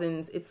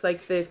thousands. It's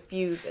like the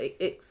few,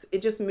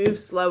 it just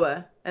moves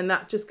slower. And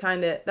that just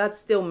kind of, that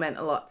still meant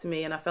a lot to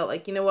me. And I felt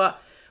like, you know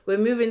what, we're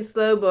moving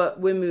slow, but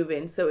we're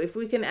moving. So if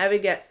we can ever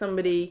get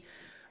somebody,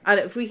 and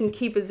if we can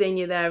keep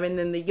Azania there, and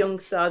then the young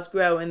stars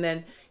grow, and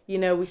then, you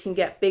know, we can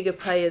get bigger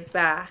players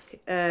back,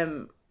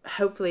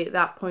 hopefully at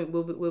that point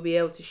we'll be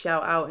able to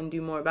shout out and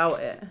do more about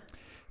it.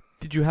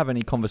 Did you have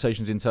any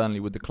conversations internally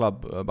with the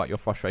club about your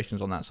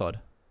frustrations on that side?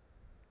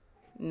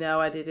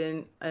 No, I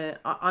didn't.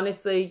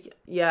 Honestly,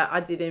 yeah, I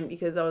didn't,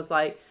 because I was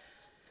like,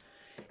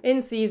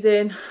 in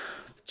season,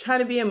 trying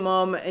to be a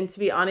mom, and to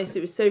be honest,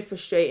 it was so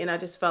frustrating. I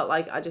just felt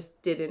like I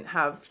just didn't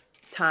have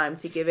time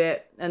to give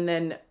it. And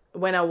then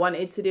when I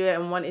wanted to do it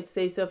and wanted to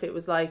say stuff, it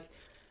was like,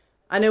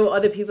 I know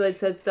other people had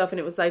said stuff, and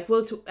it was like,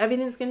 well,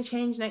 everything's going to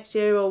change next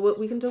year, or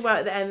we can talk about it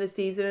at the end of the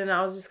season. And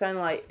I was just kind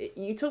of like,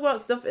 you talk about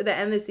stuff at the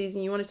end of the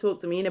season, you want to talk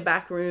to me in a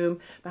back room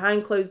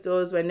behind closed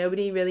doors where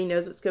nobody really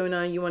knows what's going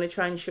on. You want to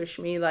try and shush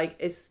me. Like,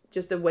 it's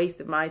just a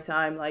waste of my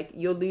time. Like,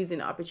 you're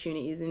losing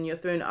opportunities and you're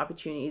throwing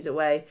opportunities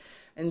away.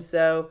 And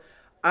so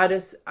I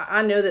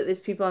know that there's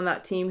people on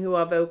that team who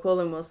are vocal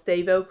and will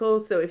stay vocal.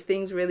 So if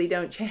things really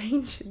don't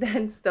change,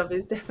 then stuff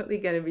is definitely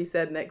going to be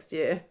said next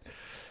year.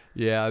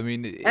 Yeah, I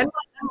mean, and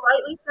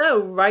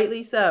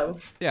rightly so.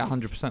 Yeah,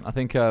 100%. I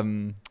think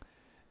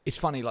it's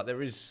funny. Like,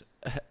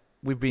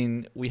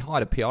 we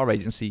hired a PR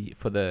agency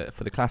for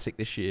the Classic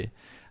this year.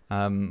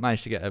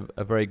 Managed to get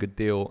a very good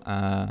deal,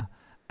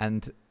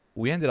 and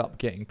we ended up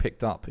getting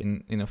picked up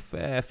in a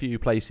fair few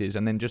places.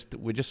 And then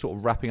we're just sort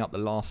of wrapping up the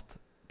last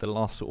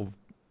sort of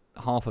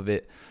half of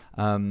it,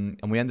 and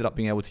we ended up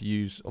being able to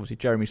use, obviously,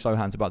 Jeremy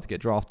Sohan's about to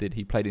get drafted.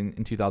 He played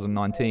in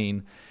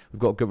 2019. We've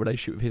got a good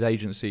relationship with his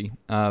agency.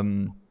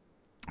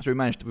 So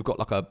we've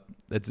got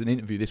there's an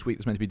interview this week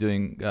that's meant to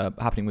be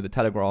happening with the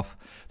Telegraph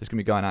that's going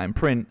to be going out in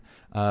print.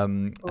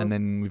 And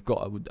then we've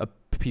got a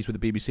piece with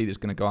the BBC that's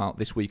going to go out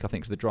this week, I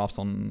think, because the draft's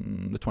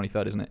on the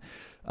 23rd, isn't it?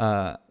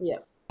 Yeah.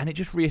 And it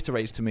just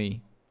reiterates to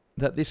me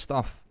that this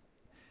stuff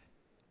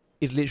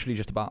is literally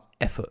just about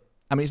effort.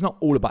 I mean, it's not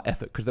all about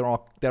effort, because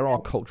there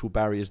are cultural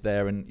barriers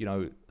there, and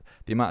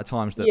the amount of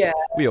times that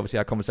we obviously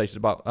had conversations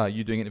about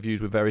you doing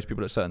interviews with various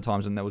people at certain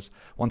times, and there was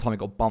one time it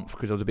got bumped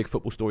because there was a big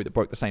football story that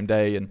broke the same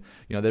day, and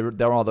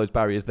there are those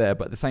barriers there.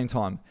 But at the same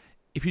time,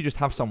 if you just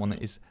have someone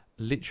that is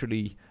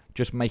literally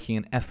just making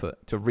an effort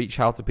to reach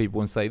out to people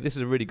and say, this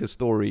is a really good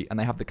story, and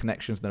they have the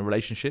connections and the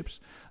relationships,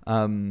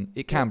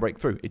 it can break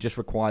through. It just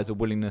requires a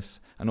willingness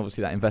and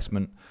obviously that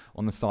investment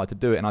on the side to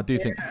do it. And I do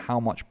think how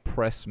much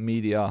press,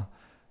 media,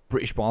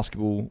 British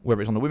basketball,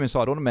 whether it's on the women's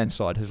side or the men's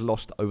side, has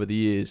lost over the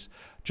years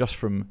just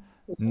from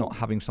not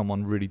having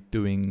someone really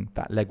doing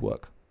that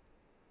legwork.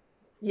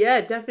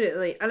 Yeah,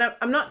 definitely. And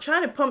I'm not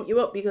trying to pump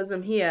you up because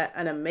I'm here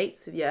and I'm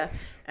mates with you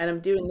and I'm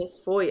doing this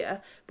for you,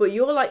 but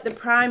you're like the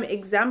prime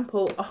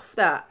example of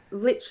that.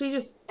 Literally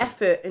just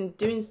effort and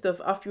doing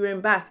stuff off your own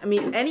back. I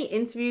mean, any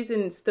interviews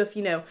and stuff,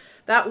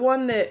 that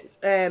one that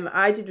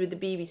I did with the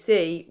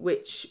BBC,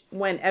 which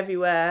went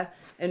everywhere,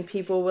 and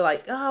people were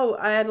like, oh,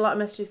 I had a lot of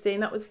messages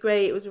saying that was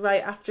great. It was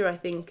right after, I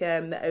think,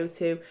 the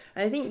O2.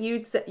 And I think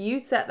you'd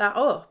set that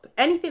up.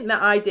 Anything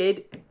that I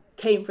did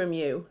came from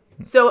you.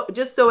 So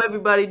just so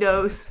everybody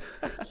knows.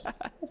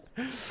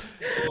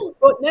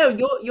 But no,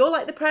 you're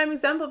like the prime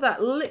example of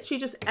that. Literally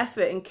just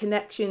effort and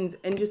connections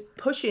and just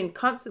pushing,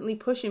 constantly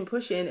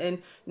pushing,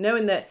 and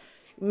knowing that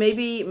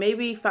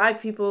maybe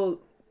 5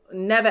 people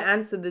never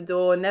answer the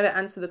door, never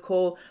answer the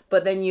call,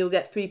 but then you'll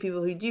get 3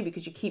 people who do,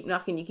 because you keep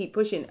knocking, you keep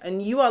pushing.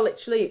 And you are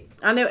literally,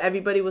 I know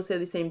everybody will say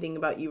the same thing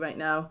about you right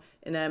now.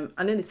 And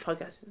I know this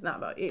podcast is not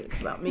about you, it's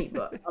about me,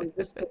 but I'm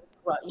just talking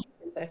about you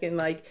for a second.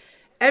 Like,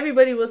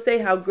 everybody will say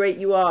how great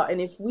you are. And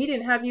if we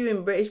didn't have you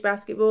in British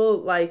basketball,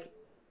 like,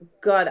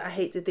 God, I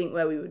hate to think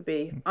where we would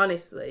be.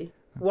 Honestly,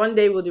 one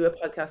day we'll do a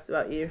podcast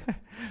about you.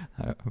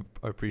 I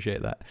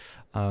appreciate that.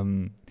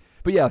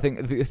 But yeah, I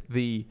think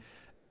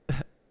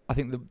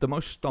the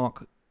most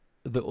stark,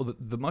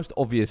 the most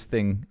obvious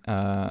thing,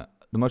 the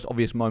most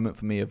obvious moment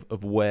for me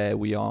of where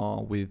we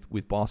are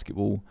with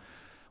basketball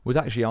was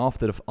actually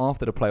after the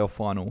playoff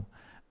final.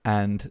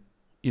 And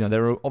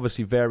there are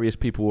obviously various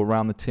people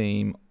around the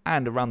team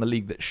and around the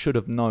league that should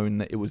have known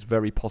that it was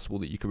very possible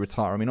that you could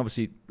retire. I mean,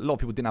 obviously, a lot of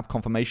people didn't have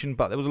confirmation,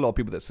 but there was a lot of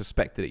people that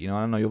suspected it.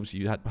 I know obviously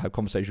you had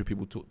conversations with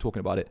people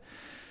talking about it.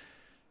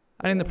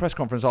 And in the press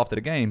conference after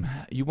the game,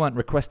 you weren't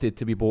requested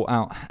to be brought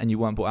out, and you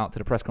weren't brought out to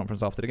the press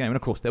conference after the game. And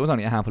of course, there was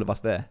only a handful of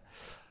us there.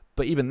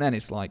 But even then,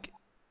 it's like,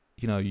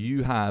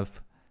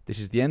 this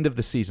is the end of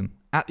the season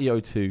at the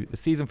O2, the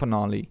season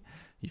finale.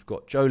 You've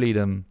got Jo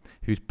Leedham,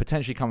 who's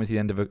potentially coming to the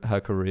end of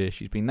her career.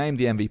 She's been named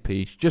the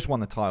MVP. She just won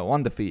the title,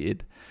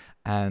 undefeated.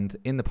 And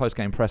in the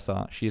post-game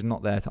presser, she is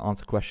not there to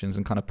answer questions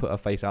and kind of put her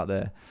face out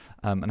there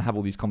and have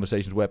all these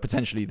conversations where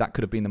potentially that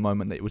could have been the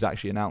moment that it was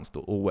actually announced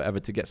or whatever,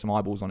 to get some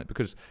eyeballs on it,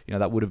 because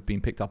that would have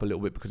been picked up a little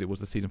bit because it was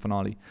the season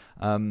finale.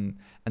 And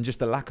just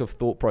the lack of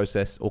thought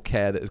process or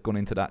care that has gone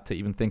into that to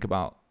even think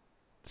about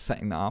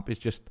setting that up is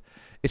just,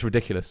 it's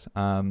ridiculous.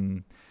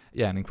 And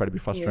incredibly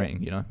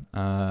frustrating,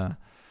 For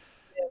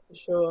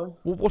sure.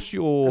 Well, what's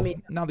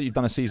now that you've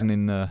done a season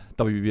in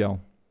WBL,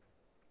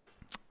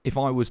 if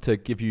I was to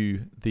give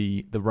you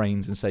the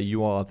reins and say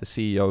you are the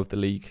CEO of the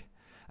league,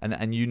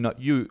 and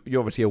you're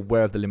obviously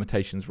aware of the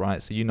limitations,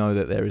 right? So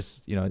that there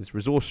is it's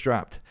resource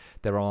strapped,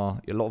 there are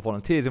a lot of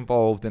volunteers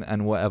involved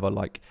and whatever,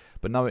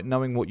 but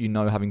knowing what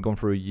having gone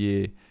through a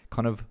year,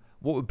 kind of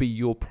what would be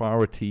your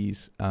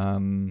priorities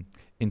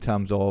in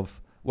terms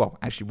of, well,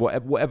 actually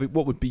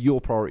what would be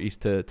your priorities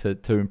to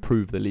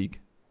improve the league?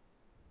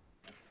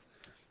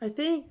 I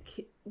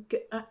think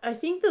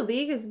the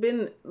league has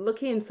been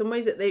lucky in some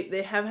ways that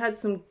they have had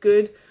some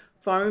good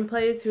foreign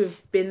players who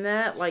have been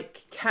there.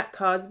 Like Kat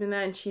Carr's been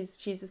there, and she's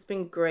just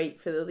been great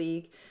for the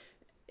league.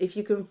 If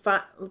you can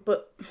find,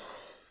 but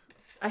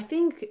I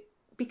think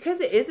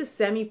because it is a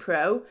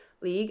semi-pro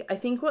league, I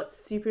think what's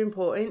super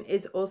important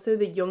is also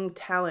the young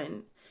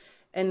talent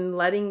and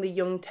letting the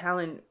young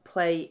talent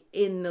play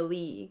in the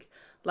league.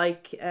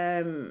 Like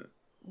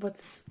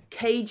what's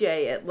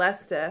KJ at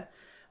Leicester?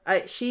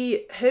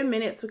 Her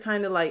minutes were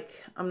kind of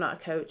like, I'm not a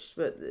coach,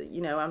 but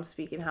I'm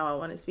speaking how I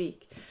want to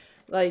speak.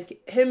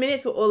 Like, her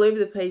minutes were all over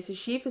the place.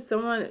 So for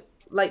someone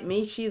like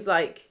me, she's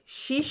like,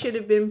 she should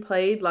have been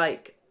played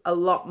like a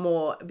lot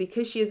more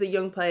because she is a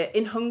young player.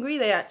 In Hungary,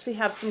 they actually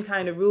have some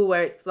kind of rule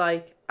where it's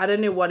like, I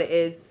don't know what it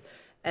is.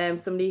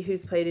 Somebody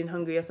who's played in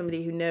Hungary or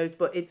somebody who knows,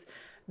 but it's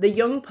the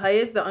young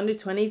players, the under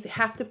 20s, they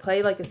have to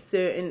play like a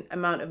certain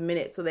amount of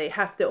minutes, so they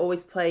have to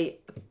always play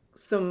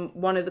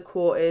one of the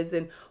quarters,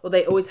 or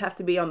they always have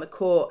to be on the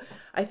court.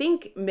 I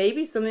think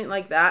maybe something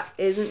like that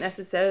isn't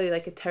necessarily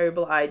like a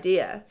terrible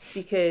idea,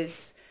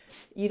 because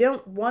you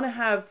don't want to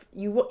have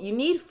you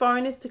need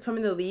foreigners to come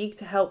in the league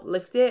to help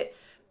lift it,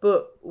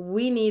 But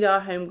we need our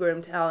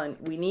homegrown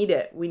talent. We need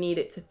it. We need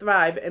it to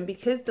thrive. And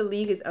because the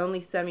league is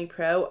only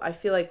semi-pro, I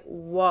feel like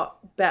what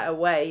better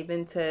way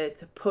than to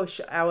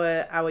push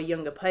our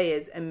younger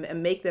players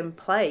and make them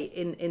play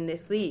in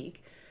this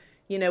league.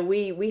 You know,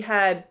 we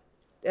had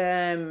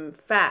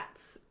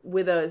Fats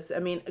with us. I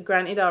mean,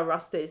 granted our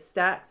roster is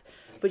stacked,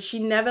 but she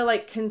never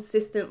like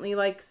consistently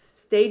like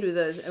stayed with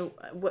us, and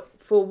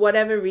for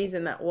whatever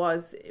reason that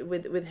was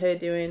with her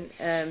doing.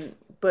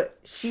 But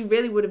she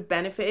really would have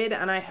benefited,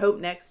 and I hope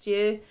next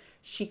year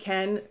she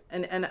can.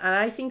 And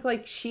I think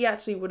like she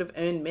actually would have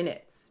earned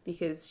minutes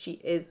because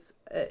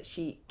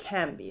she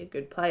can be a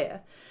good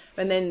player.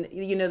 And then,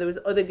 you know, there was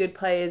other good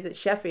players at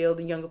Sheffield,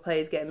 the younger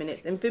players getting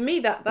minutes. And for me,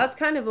 that's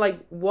kind of like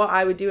what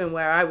I would do and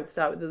where I would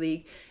start with the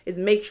league is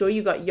make sure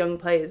you got young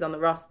players on the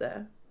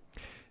roster.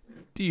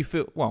 Do you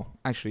feel, well,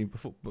 actually,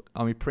 before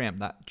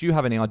preempt that, do you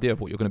have any idea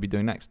of what you're going to be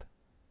doing next?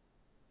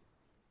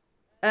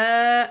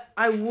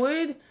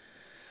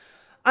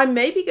 I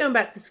may be going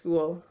back to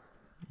school.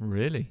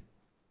 Really?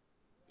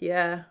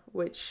 Yeah,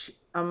 which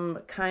I'm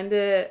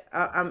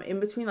in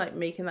between like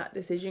making that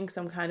decision because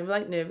I'm kind of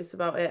like nervous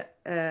about it.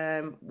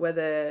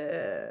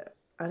 Whether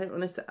I don't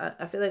want to say,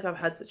 I feel like I've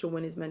had such a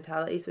winner's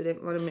mentality, so I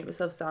didn't want to make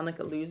myself sound like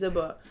a loser,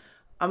 but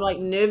I'm like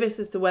nervous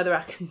as to whether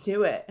I can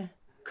do it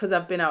because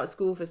I've been out of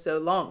school for so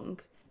long.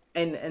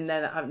 And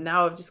then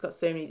I've just got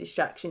so many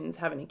distractions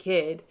having a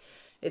kid.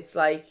 It's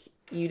like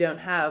you don't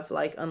have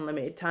like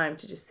unlimited time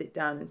to just sit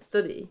down and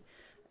study.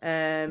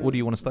 What do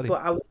you want to study?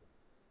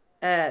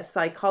 But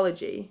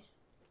psychology,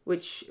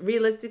 which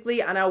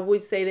realistically, and I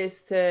would say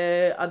this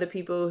to other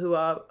people who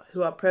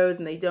are pros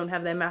and they don't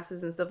have their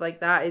masters and stuff like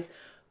that, is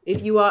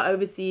if you are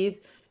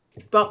overseas,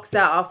 box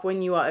that off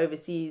when you are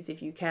overseas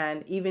if you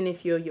can. Even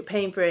if you're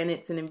paying for it and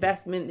it's an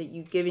investment that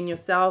you give in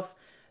yourself,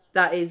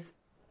 that is,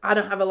 I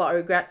don't have a lot of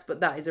regrets, but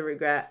that is a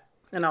regret,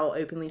 and I'll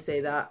openly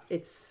say that.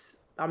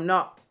 I'm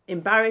not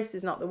embarrassed,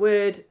 is not the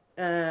word.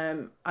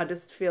 I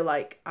just feel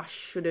like I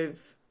should have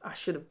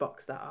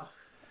boxed that off.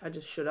 I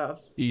just should have.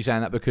 Are you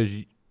saying that because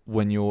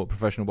when you're a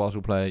professional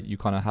basketball player, you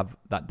kind of have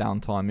that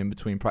downtime in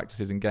between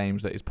practices and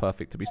games that is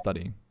perfect to be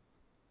studying?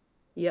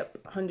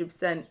 Yep,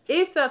 100%.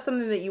 If that's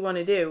something that you want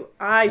to do,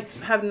 I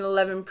have an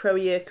 11 pro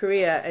year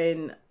career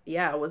and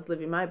yeah, I was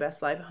living my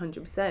best life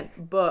 100%.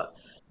 But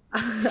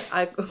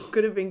I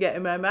could have been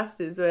getting my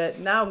master's, where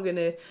now I'm going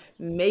to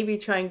maybe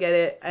try and get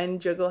it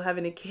and juggle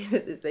having a kid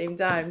at the same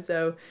time.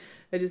 So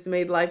it just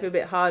made life a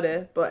bit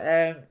harder.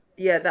 But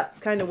yeah, that's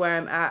kind of where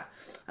I'm at.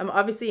 I'm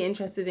obviously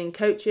interested in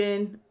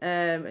coaching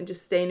and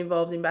just staying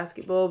involved in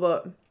basketball.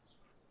 But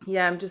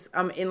yeah,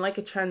 I'm in like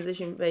a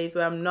transition phase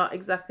where I'm not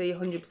exactly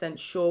 100%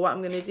 sure what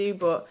I'm going to do,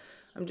 but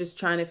I'm just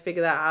trying to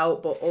figure that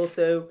out, but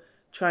also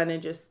trying to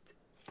just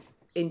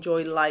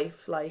enjoy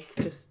life, like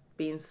just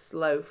being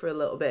slow for a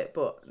little bit,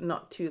 but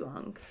not too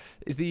long.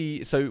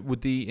 So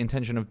would the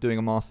intention of doing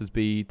a master's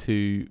be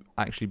to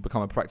actually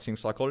become a practicing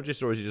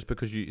psychologist, or is it just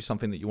because it's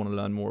something that you want to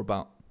learn more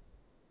about?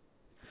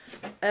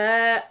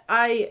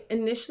 I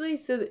initially,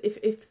 so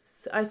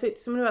if I spoke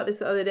to someone about this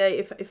the other day,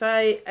 if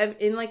I am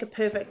in like a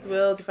perfect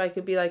world, if I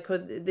could be like, oh,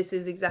 this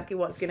is exactly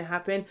what's going to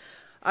happen,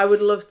 I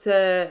would love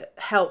to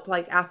help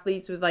like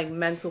athletes with like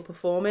mental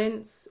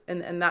performance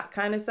and that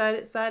kind of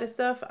side of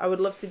stuff. I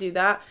would love to do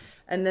that.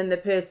 And then the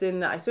person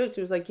that I spoke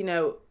to was like, you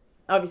know,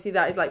 obviously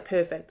that is like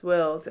perfect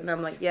world. And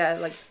I'm like, yeah,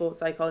 like sports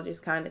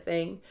psychologist kind of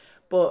thing.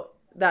 But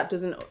that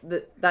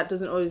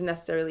doesn't always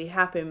necessarily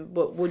happen.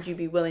 But would you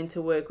be willing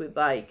to work with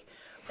like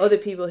other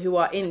people who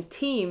are in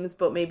teams,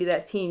 but maybe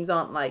their teams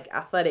aren't like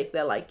athletic,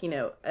 they're like, you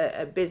know,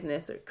 a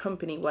business or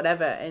company,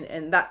 whatever,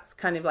 and that's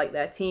kind of like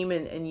their team,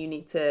 and you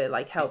need to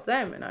like help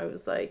them. And I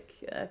was like,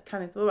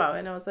 kind of thought about it,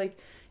 and I was like,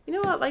 you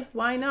know what, like,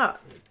 why not?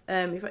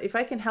 If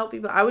I can help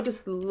people, I would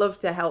just love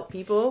to help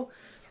people.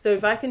 So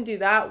if I can do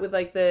that with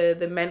like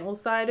the mental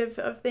side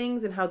of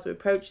things and how to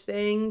approach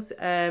things,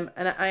 and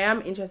I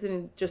am interested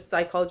in just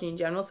psychology in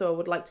general, so I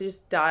would like to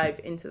just dive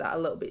into that a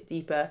little bit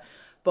deeper.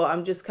 But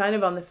I'm just kind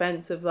of on the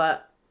fence of like,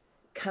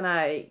 can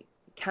I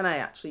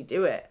actually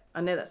do it?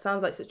 I know that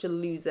sounds like such a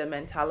loser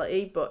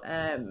mentality, but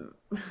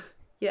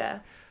yeah,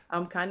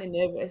 I'm kind of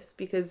nervous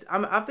because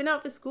I've been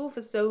out of school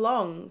for so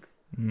long.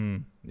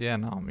 Yeah,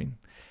 no, I mean,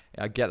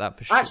 I get that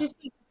for sure. Actually,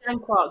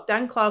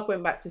 Dan Clark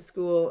went back to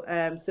school,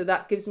 so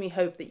that gives me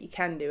hope that you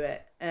can do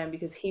it,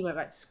 because he went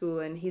back to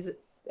school and he's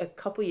a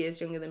couple years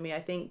younger than me,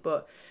 I think,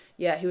 but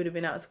yeah, he would have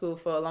been out of school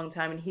for a long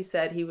time, and he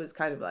said he was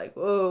kind of like,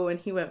 whoa,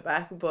 and he went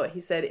back, but he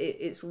said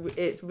it's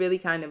really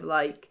kind of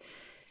like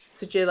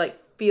such a like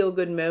feel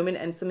good moment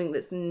and something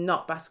that's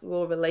not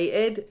basketball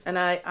related, and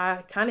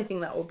I kind of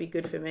think that would be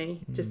good for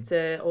me, just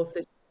to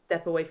also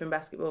step away from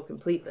basketball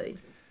completely.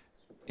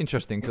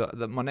 Interesting, because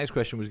my next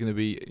question was going to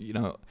be, you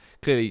know,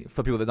 clearly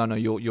for people that don't know,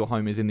 your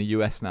home is in the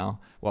US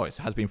now. Well, it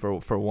has been for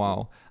a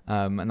while,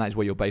 and that is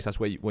where you're based. That's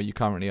where you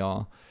currently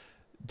are.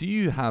 Do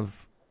you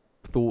have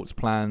thoughts,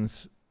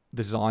 plans,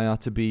 desire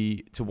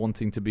to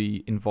wanting to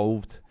be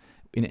involved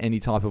in any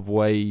type of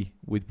way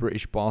with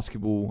British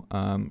basketball,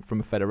 from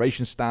a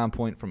federation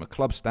standpoint, from a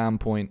club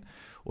standpoint,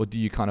 or do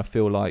you kind of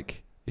feel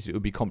like it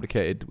would be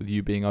complicated with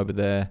you being over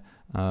there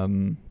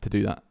to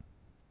do that?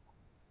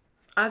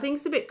 I think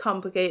it's a bit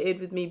complicated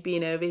with me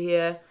being over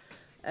here.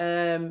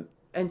 And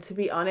to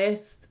be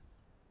honest,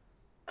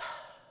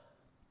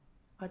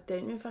 I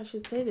don't know if I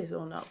should say this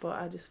or not, but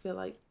I just feel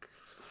like,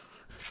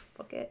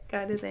 fuck it,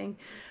 kind of thing.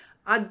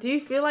 I do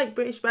feel like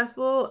British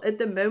basketball at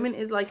the moment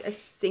is like a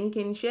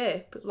sinking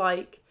ship.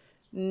 Like,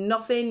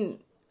 nothing,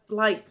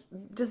 like,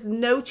 just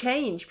no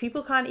change.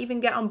 People can't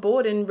even get on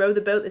board and row the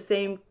boat the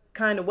same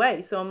kind of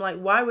way. So I'm like,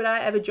 why would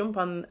I ever jump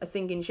on a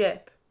sinking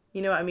ship?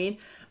 You know what I mean?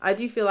 I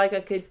do feel like I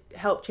could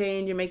help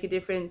change and make a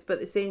difference, but at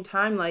the same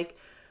time, like,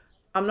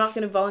 I'm not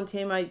going to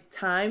volunteer my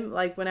time,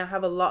 like, when I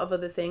have a lot of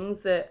other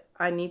things that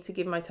I need to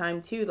give my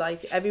time to.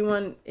 Like,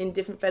 everyone in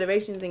different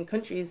federations and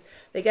countries,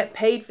 they get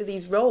paid for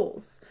these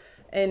roles.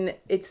 And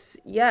it's,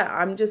 yeah,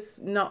 I'm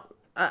just not,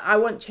 I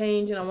want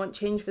change, and I want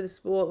change for the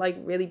sport, like,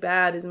 really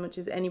bad, as much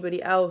as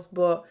anybody else.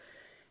 But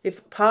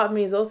if part of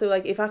me is also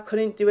like, if I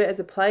couldn't do it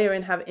as a player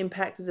and have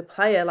impact as a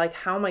player, like,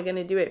 how am I going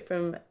to do it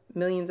from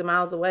millions of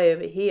miles away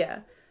over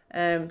here?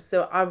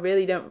 So I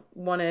really don't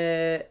want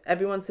to,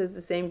 everyone says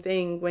the same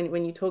thing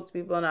when you talk to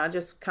people, and I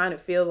just kind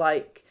of feel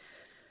like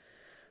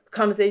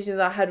conversations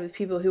I had with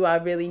people who I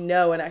really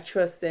know and I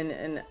trust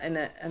and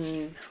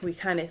we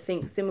kind of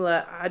think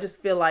similar. I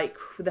just feel like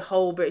the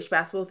whole British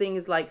basketball thing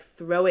is like,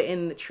 throw it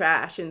in the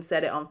trash and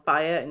set it on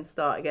fire and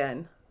start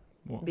again.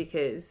 What?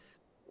 Because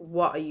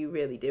what are you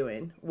really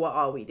doing? What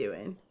are we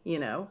doing? You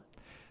know?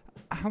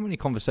 How many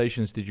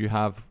conversations did you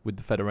have with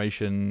the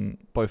federation,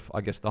 both,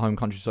 I guess, the home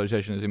country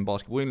association is in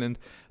Basketball England,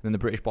 and then the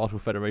British Basketball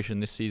Federation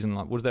this season?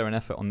 Like, was there an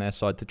effort on their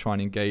side to try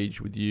and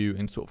engage with you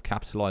and sort of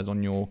capitalise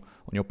on your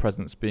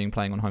presence playing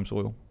on home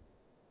soil?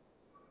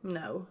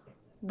 No.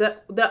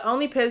 The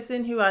only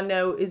person who I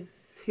know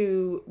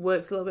who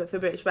works a little bit for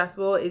British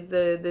basketball is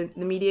the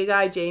media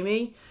guy,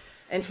 Jamie.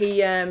 And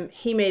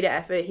he made an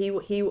effort.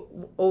 He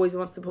always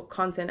wants to put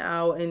content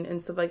out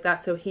and stuff like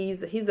that. So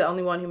he's the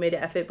only one who made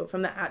an effort. But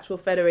from the actual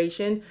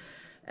federation,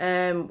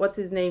 what's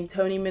his name?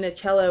 Tony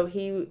Minicello.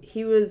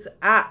 He was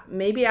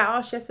maybe at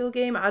our Sheffield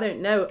game. I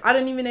don't know. I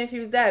don't even know if he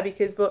was there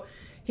but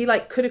he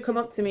like could have come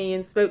up to me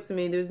and spoke to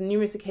me. There was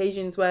numerous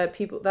occasions where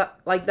people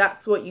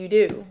that's what you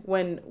do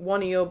when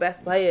one of your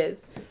best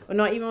players, or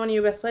not even one of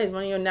your best players,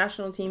 one of your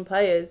national team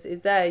players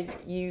is there.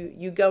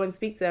 You go and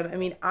speak to them. I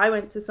mean, I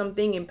went to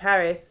something in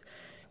Paris,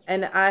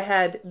 and I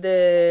had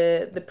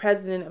the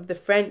president of the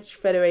French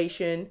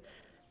Federation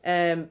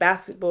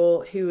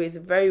basketball, who is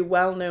a very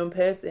well-known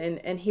person,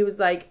 and he was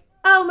like,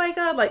 oh my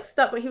God, like,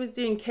 stop what he was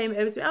doing, came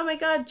over to me, oh my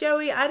God,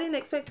 Joey, I didn't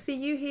expect to see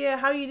you here,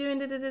 how are you doing,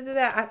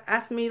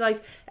 asked me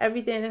like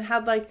everything,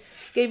 and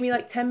gave me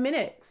like 10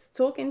 minutes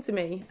talking to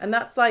me. And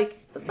that's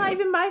not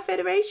even my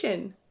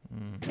federation.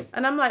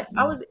 And I'm like,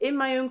 I was in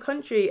my own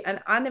country and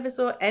I never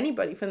saw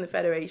anybody from the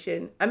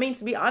federation. I mean,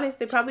 to be honest,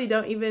 they probably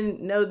don't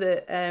even know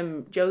that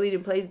Jo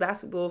Leedham plays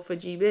basketball for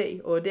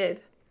GB, or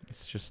did.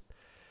 It's just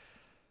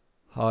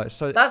hard.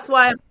 So that's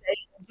why I'm saying,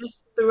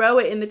 just throw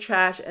it in the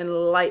trash and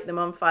light them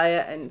on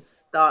fire and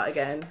start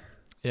again.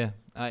 Yeah,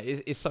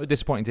 it's so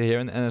disappointing to hear.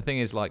 And the thing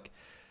is, like,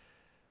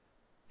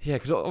 yeah,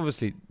 because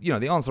obviously, you know,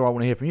 the answer I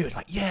want to hear from you is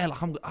like, yeah,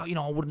 like,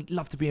 I would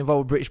love to be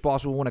involved with British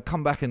basketball, want to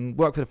come back and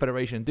work for the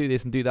federation and do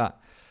this and do that.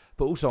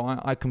 But also,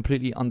 I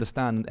completely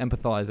understand and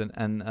empathise,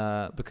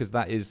 and because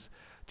that is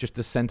just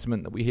the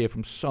sentiment that we hear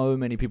from so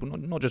many people,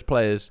 not just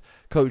players,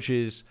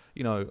 coaches,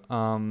 you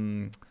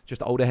know,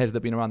 just older heads that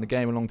have been around the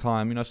game a long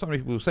time. You know, so many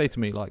people will say to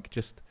me, like,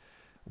 just,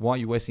 why are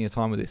you wasting your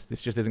time with this?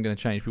 This just isn't going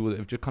to change. People that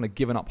have just kind of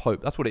given up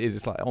hope. That's what it is.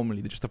 It's like,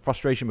 ultimately, just the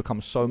frustration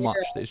becomes so much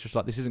that it's just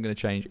like, this isn't going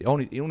to change. It all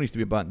needs to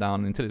be burnt down.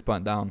 And until it's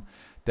burnt down,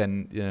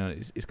 then, you know,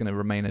 it's going to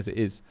remain as it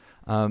is.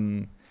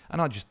 And I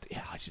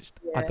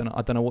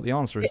don't know what the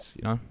answer is,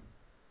 you know?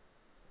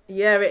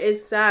 Yeah, it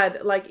is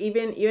sad. Like,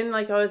 even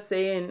like I was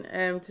saying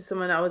to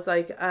someone, I was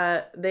like,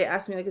 they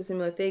asked me like a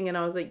similar thing, and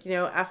I was like, you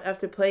know,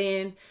 after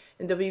playing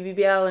in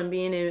WBBL and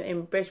being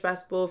in British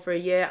basketball for a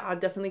year, I'll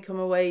definitely come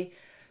away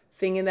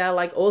thinking that,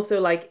 like,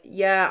 also, like,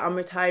 yeah, I'm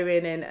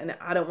retiring and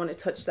I don't want to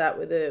touch that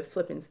with a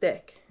flipping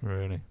stick.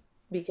 Really?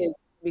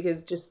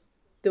 Because just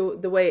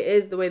the way it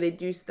is, the way they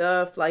do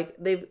stuff, like,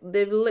 they've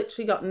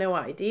literally got no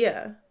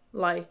idea.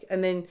 Like,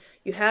 and then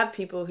you have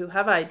people who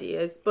have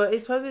ideas, but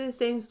it's probably the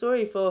same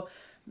story for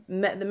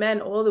the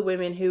men or the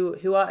women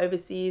who are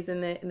overseas,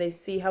 and they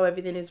see how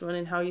everything is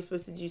running, how you're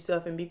supposed to do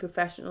stuff and be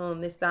professional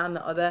and this, that, and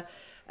the other,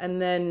 and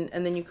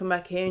then you come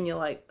back here and you're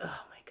like, oh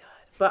my God.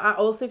 But I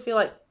also feel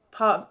like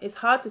it's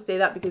hard to say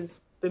that, because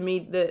for me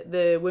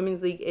the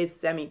women's league is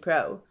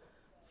semi-pro,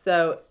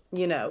 so,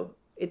 you know,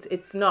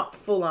 it's not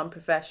full on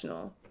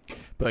professional.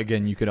 But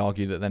again, you could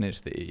argue that then it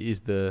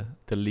is the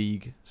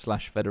league /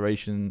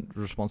 federation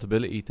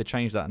responsibility to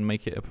change that and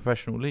make it a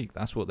professional league.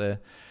 That's what they're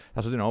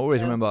doing. I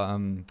always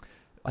remember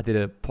I did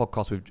a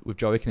podcast with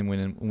Jo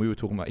Leedham-Warner, and we were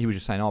talking about, he was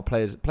just saying, oh,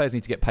 players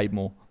need to get paid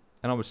more.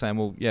 And I was saying,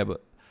 well, yeah,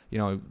 but, you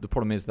know, the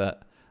problem is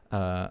that,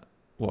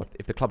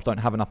 if the clubs don't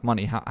have enough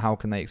money, how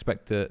can they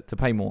expect to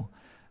pay more?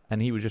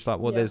 And he was just like,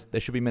 well, there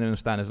should be minimum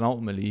standards. And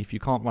ultimately, if you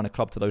can't run a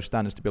club to those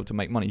standards to be able to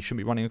make money, you shouldn't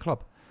be running a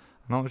club.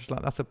 And I was just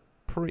like, that's a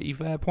pretty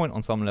fair point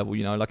on some level,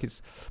 like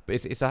it's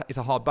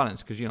a hard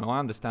balance because, I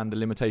understand the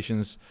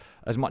limitations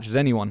as much as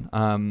anyone.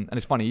 And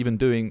it's funny, even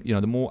doing,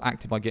 the more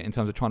active I get in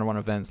terms of trying to run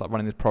events, like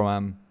running this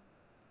pro-am,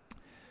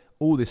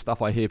 all this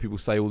stuff I hear people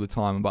say all the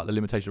time about the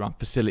limitations around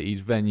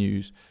facilities,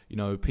 venues,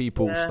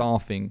 people,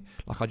 staffing.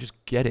 Like, I just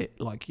get it.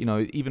 Like,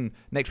 even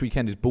next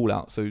weekend is Ball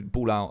Out. So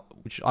Ball Out,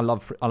 which I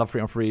love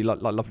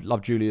 3-on-3,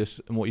 love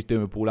Julius and what he's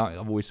doing with Ball Out.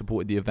 I've always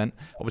supported the event.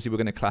 Obviously, we're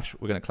going to clash.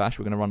 We're going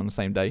to run on the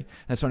same day.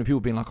 And so many people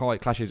being like, oh,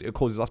 it clashes. It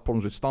causes us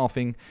problems with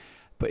staffing.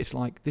 But it's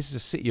like, this is a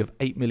city of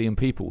 8 million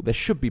people. There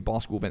should be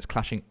basketball events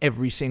clashing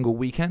every single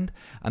weekend.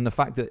 And the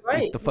fact that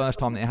it's the first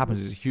time that it happens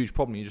is a huge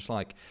problem. You're just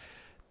like,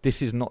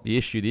 this is not the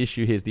issue. The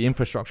issue here is the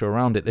infrastructure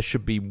around it. There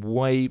should be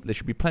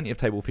plenty of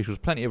table officials,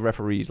 plenty of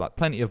referees, like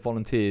plenty of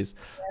volunteers,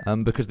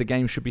 because the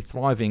game should be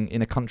thriving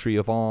in a country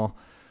of our,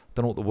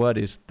 don't know what the word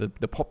is,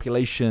 the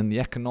population, the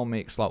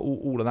economics, like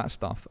all of that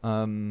stuff.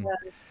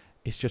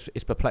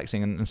 It's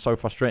perplexing and so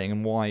frustrating,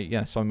 and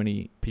why so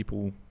many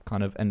people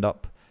kind of end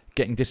up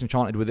getting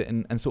disenchanted with it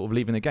and sort of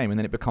leaving the game, and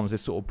then it becomes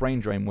this sort of brain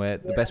drain where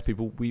the best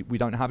people we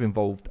don't have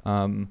involved.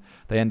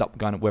 They end up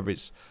going,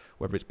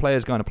 whether it's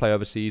players going to play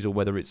overseas, or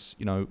whether it's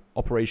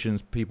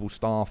operations people,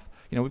 staff.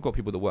 We've got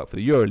people that work for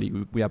the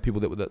EuroLeague. We have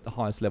people that were at the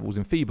highest levels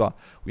in FIBA.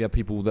 We have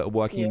people that are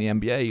working in the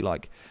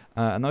NBA.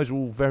 And those are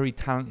all very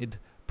talented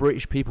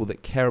British people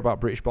that care about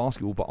British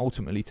basketball. But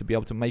ultimately, to be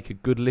able to make a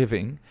good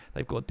living,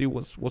 they've got to do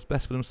what's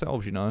best for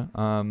themselves.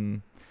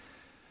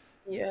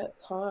 Yeah,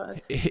 it's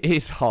hard. It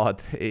is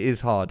hard.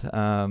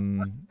 I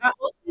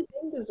also think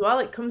as well,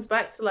 it comes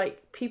back to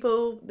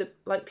people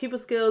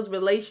skills,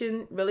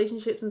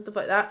 relationships and stuff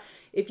like that.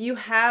 If you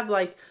have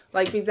for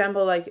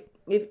example,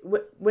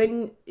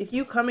 if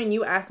you come and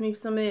you ask me for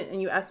something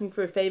and you ask me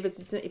for a favor,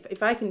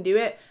 if I can do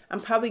it,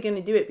 I'm probably going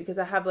to do it because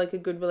I have a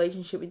good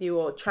relationship with you,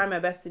 or try my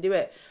best to do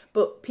it.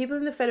 But people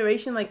in the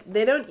federation,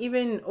 they don't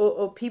even,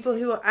 or people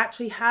who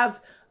actually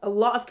have a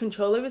lot of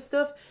control over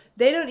stuff,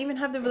 they don't even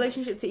have the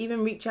relationship to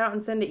even reach out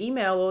and send an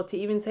email, or to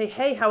even say,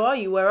 hey, how are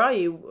you? Where are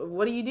you?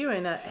 What are you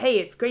doing? Hey,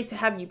 it's great to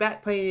have you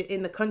back playing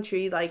in the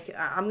country.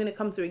 I'm going to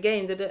come to a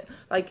game.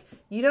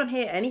 You don't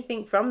hear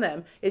anything from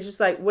them. It's just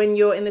when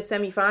you're in the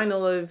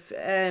semi-final of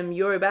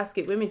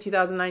Eurobasket Women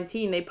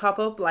 2019, they pop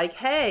up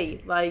hey,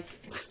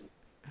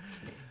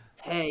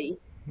 hey.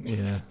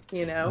 Yeah.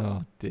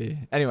 Oh dear.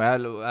 Anyway, I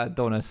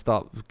don't want to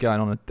start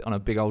going on a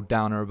big old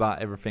downer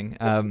about everything.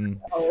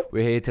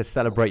 We're here to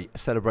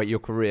celebrate your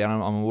career, and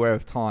I'm aware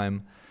of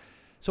time.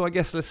 So I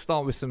guess let's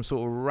start with some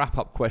sort of wrap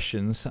up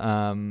questions.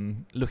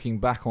 Looking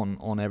back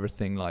on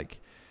everything,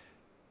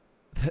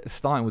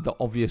 starting with the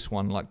obvious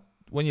one,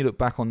 when you look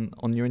back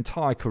on your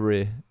entire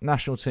career,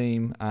 national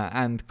team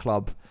and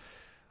club,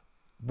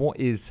 what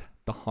is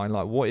the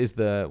highlight? What's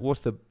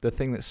the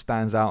thing that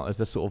stands out as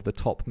the sort of the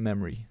top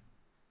memory?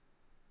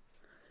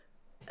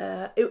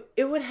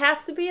 It would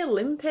have to be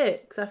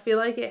Olympics. I feel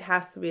like it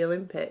has to be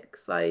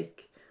Olympics.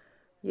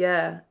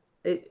 That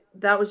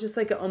was just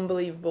an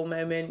unbelievable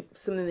moment.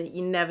 Something that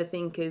you never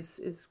think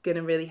is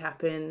gonna really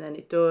happen, and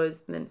it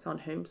does. And then it's on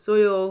home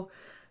soil,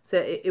 so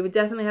it would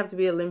definitely have to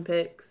be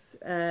Olympics.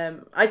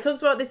 I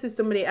talked about this with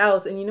somebody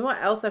else, and you know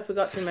what else I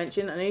forgot to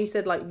mention? I know you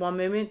said one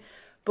moment,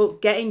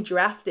 but getting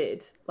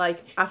drafted,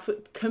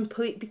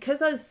 because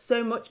there's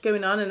so much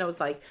going on, and I was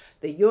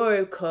the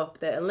Euro Cup,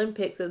 the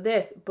Olympics, and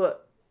this,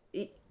 but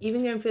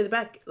even going further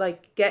back,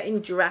 getting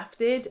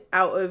drafted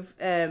out of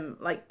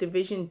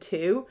Division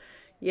 2,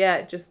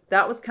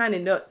 that was kind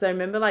of nuts. I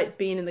remember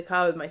being in the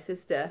car with my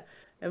sister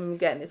and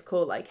getting this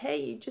call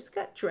hey, you just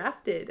got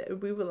drafted, and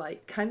we were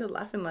kind of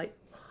laughing what?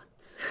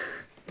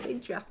 They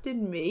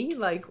drafted me?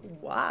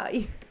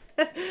 Why?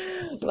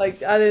 I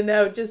don't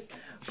know,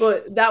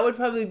 but that would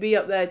probably be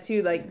up there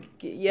too,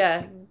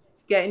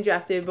 getting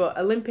drafted. But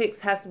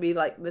Olympics has to be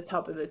the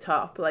top of the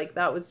top.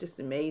 That was just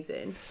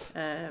amazing.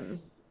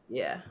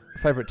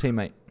 Favorite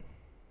teammate?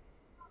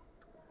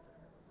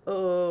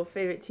 Oh,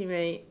 favorite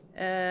teammate.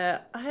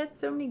 I had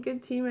so many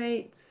good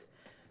teammates.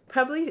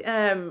 Probably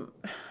Celine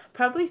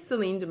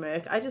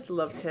Demerck. I just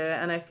loved her,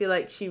 and I feel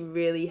like she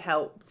really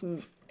helped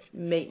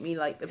make me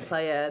the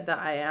player that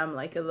I am,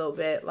 a little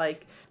bit.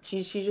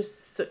 She's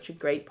just such a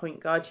great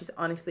point guard. She's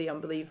honestly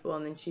unbelievable,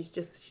 and then she's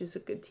a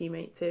good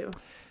teammate too.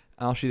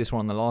 I asked you this one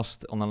on the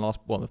last the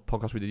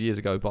podcast we did years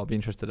ago, but I'd be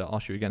interested to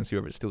ask you again, see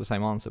whether it's still the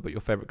same answer. But your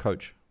favorite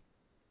coach?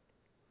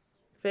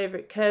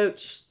 Favorite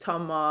coach,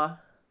 Tom Moore.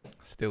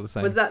 Still the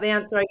same. Was that the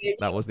answer I gave you?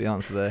 That was the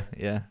answer there,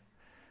 yeah.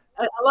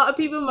 A lot of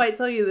people might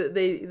tell you that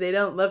they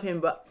don't love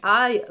him, but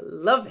I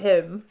love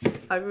him.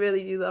 I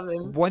really do love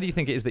him. Why do you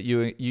think it is that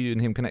you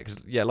and him connect? 'Cause,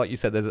 like you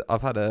said,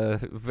 I've had a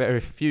very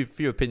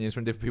few opinions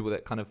from different people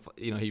that kind of,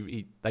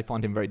 they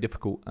find him very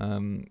difficult.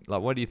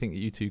 Why do you think that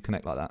you two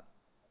connect like that?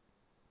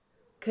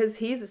 Because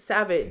he's a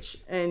savage,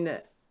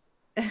 and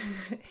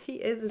he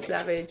is a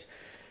savage.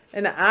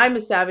 And I'm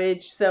a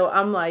savage, so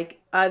I'm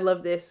I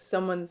love this.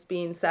 Someone's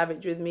being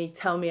savage with me.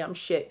 Tell me I'm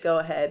shit. Go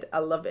ahead. I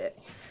love it.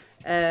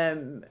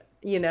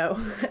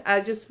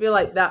 I just feel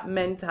that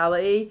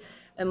mentality,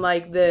 and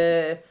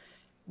the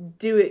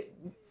do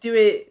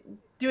it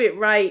do it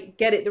right,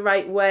 get it the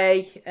right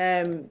way,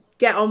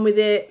 get on with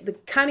it, the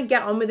kind of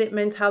get on with it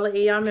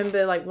mentality. I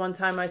remember like one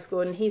time I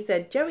scored and he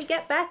said, Joey,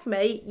 get back,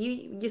 mate.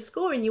 You're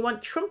scoring, you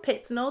want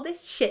trumpets and all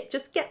this shit.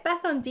 Just get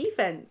back on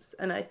defense.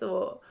 And I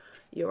thought,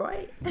 you're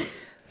right.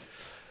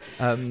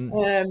 I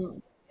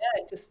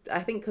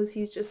think because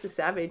he's just a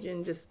savage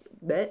and just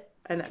bit.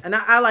 And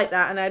I like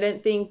that. And I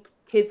don't think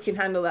kids can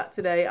handle that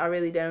today. I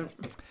really don't.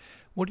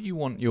 What do you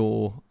want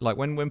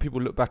when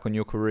people look back on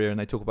your career and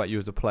they talk about you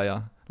as a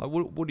player, like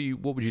what would you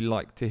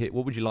like to hear?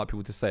 What would you like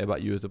people to say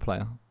about you as a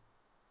player?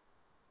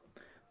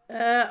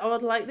 I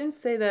would like them to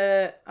say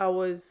that I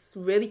was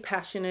really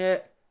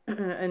passionate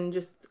and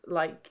just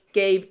like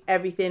gave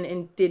everything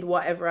and did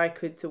whatever I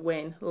could to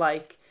win.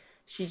 Like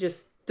she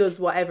just does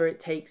whatever it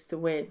takes to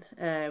win.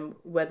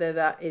 Whether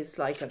that is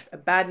like a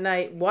bad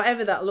night,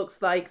 whatever that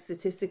looks like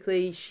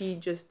statistically, she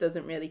just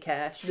doesn't really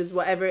care. She does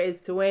whatever it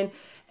is to win,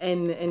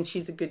 and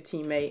she's a good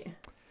teammate.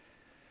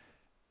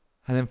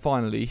 And then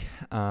finally,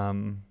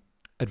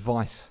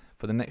 advice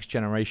for the next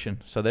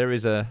generation. So there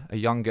is a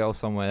young girl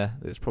somewhere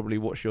that's probably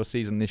watched your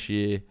season this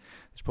year,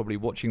 that's probably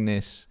watching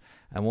this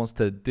and wants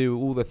to do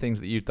all the things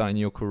that you've done in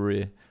your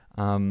career.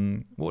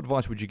 What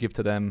advice would you give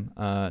to them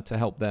to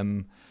help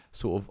them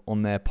sort of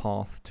on their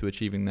path to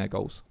achieving their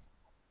goals?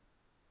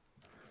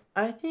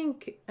 I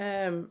think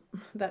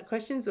that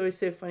question is always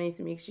so funny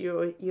to me because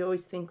you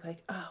always think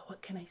like, oh,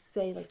 what can I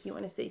say? Like you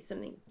want to say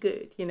something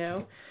good, you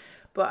know?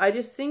 But I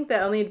just think the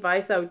only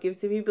advice I would give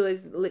to people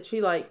is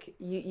literally like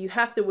you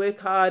have to work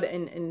hard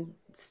and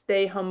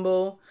stay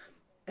humble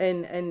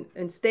and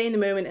stay in the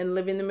moment and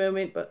live in the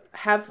moment, but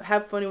have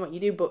fun in what you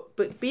do.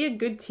 But be a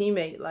good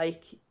teammate.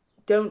 Like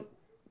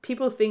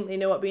people think they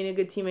know what being a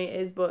good teammate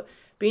is, but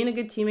being a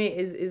good teammate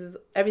is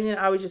everything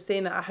I was just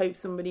saying that I hope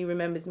somebody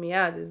remembers me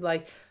as, is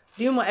like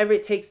doing whatever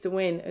it takes to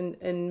win.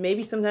 And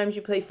maybe sometimes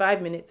you play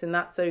 5 minutes and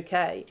that's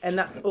okay. And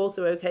that's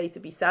also okay to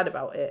be sad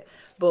about it.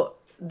 But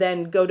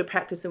then go to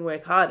practice and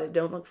work harder.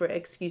 Don't look for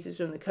excuses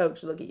from the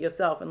coach. Look at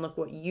yourself and look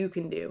what you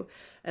can do.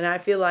 And I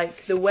feel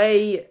like the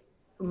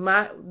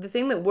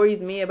thing that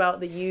worries me about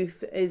the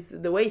youth is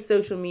the way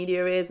social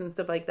media is and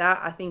stuff like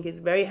that. I think is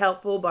very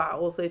helpful, but I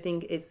also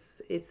think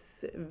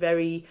it's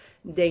very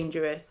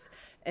dangerous.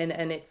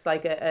 And it's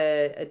like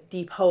a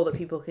deep hole that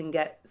people can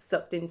get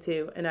sucked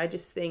into. And I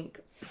just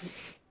think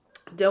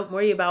don't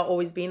worry about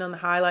always being on the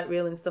highlight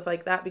reel and stuff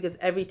like that, because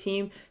every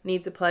team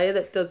needs a player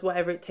that does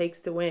whatever it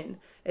takes to win.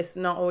 It's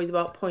not always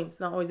about points.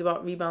 It's not always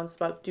about rebounds. It's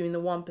about doing the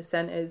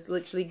 1%ers,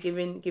 literally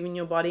giving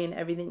your body and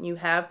everything you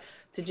have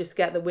to just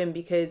get the win.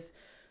 Because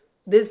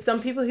there's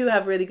some people who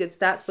have really good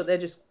stats, but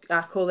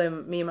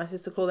me and my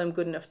sister call them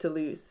good enough to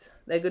lose.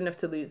 They're good enough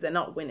to lose. They're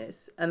not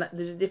winners. And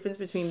there's a difference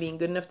between being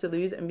good enough to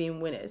lose and being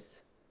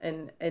winners.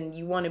 And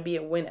you want to be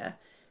a winner.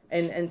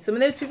 And some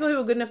of those people who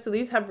are good enough to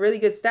lose have really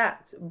good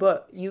stats,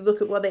 but you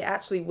look at what they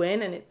actually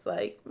win and it's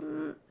like,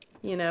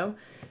 you know.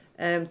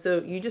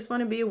 So you just want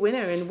to be a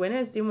winner, and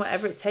winners doing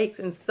whatever it takes.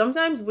 And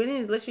sometimes winning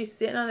is literally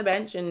sitting on the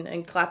bench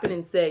and clapping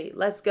and say,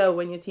 let's go,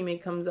 when your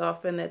teammate comes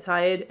off and they're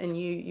tired and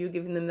you're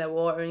giving them their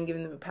water and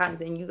giving them a pat and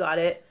saying, you got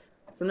it.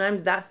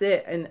 Sometimes that's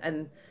it.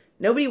 And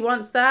nobody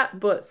wants that,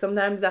 but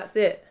sometimes that's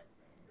it.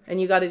 And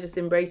you got to just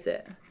embrace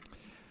it.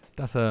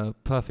 That's a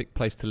perfect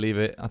place to leave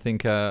it. I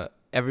think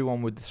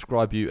everyone would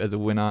describe you as a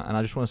winner, and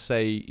I just want to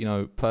say, you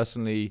know,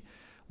 personally,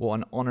 what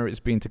an honor it's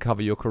been to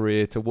cover your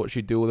career, to watch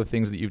you do all the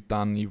things that you've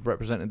done. You've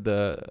represented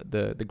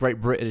the great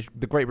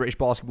British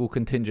basketball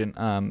contingent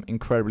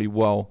incredibly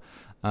well,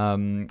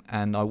 and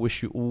I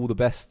wish you all the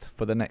best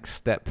for the next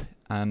step,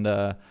 and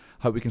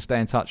hope we can stay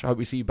in touch. I hope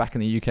we see you back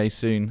in the UK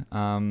soon,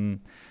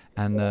 and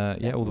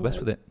all the best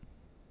with it.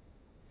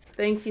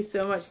 Thank you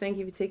so much. Thank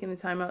you for taking the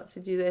time out to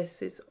do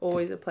this. It's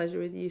always a pleasure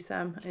with you,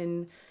 Sam,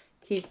 and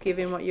keep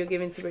giving what you're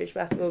giving to British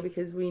basketball,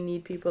 because we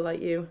need people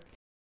like you.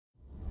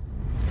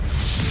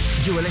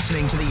 You are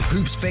listening to the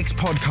Hoops Fix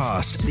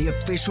podcast, the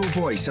official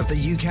voice of the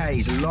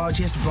UK's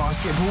largest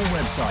basketball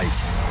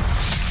website.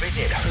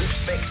 Visit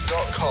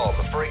hoopsfix.com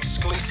for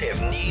exclusive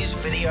news,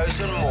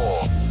 videos and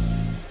more.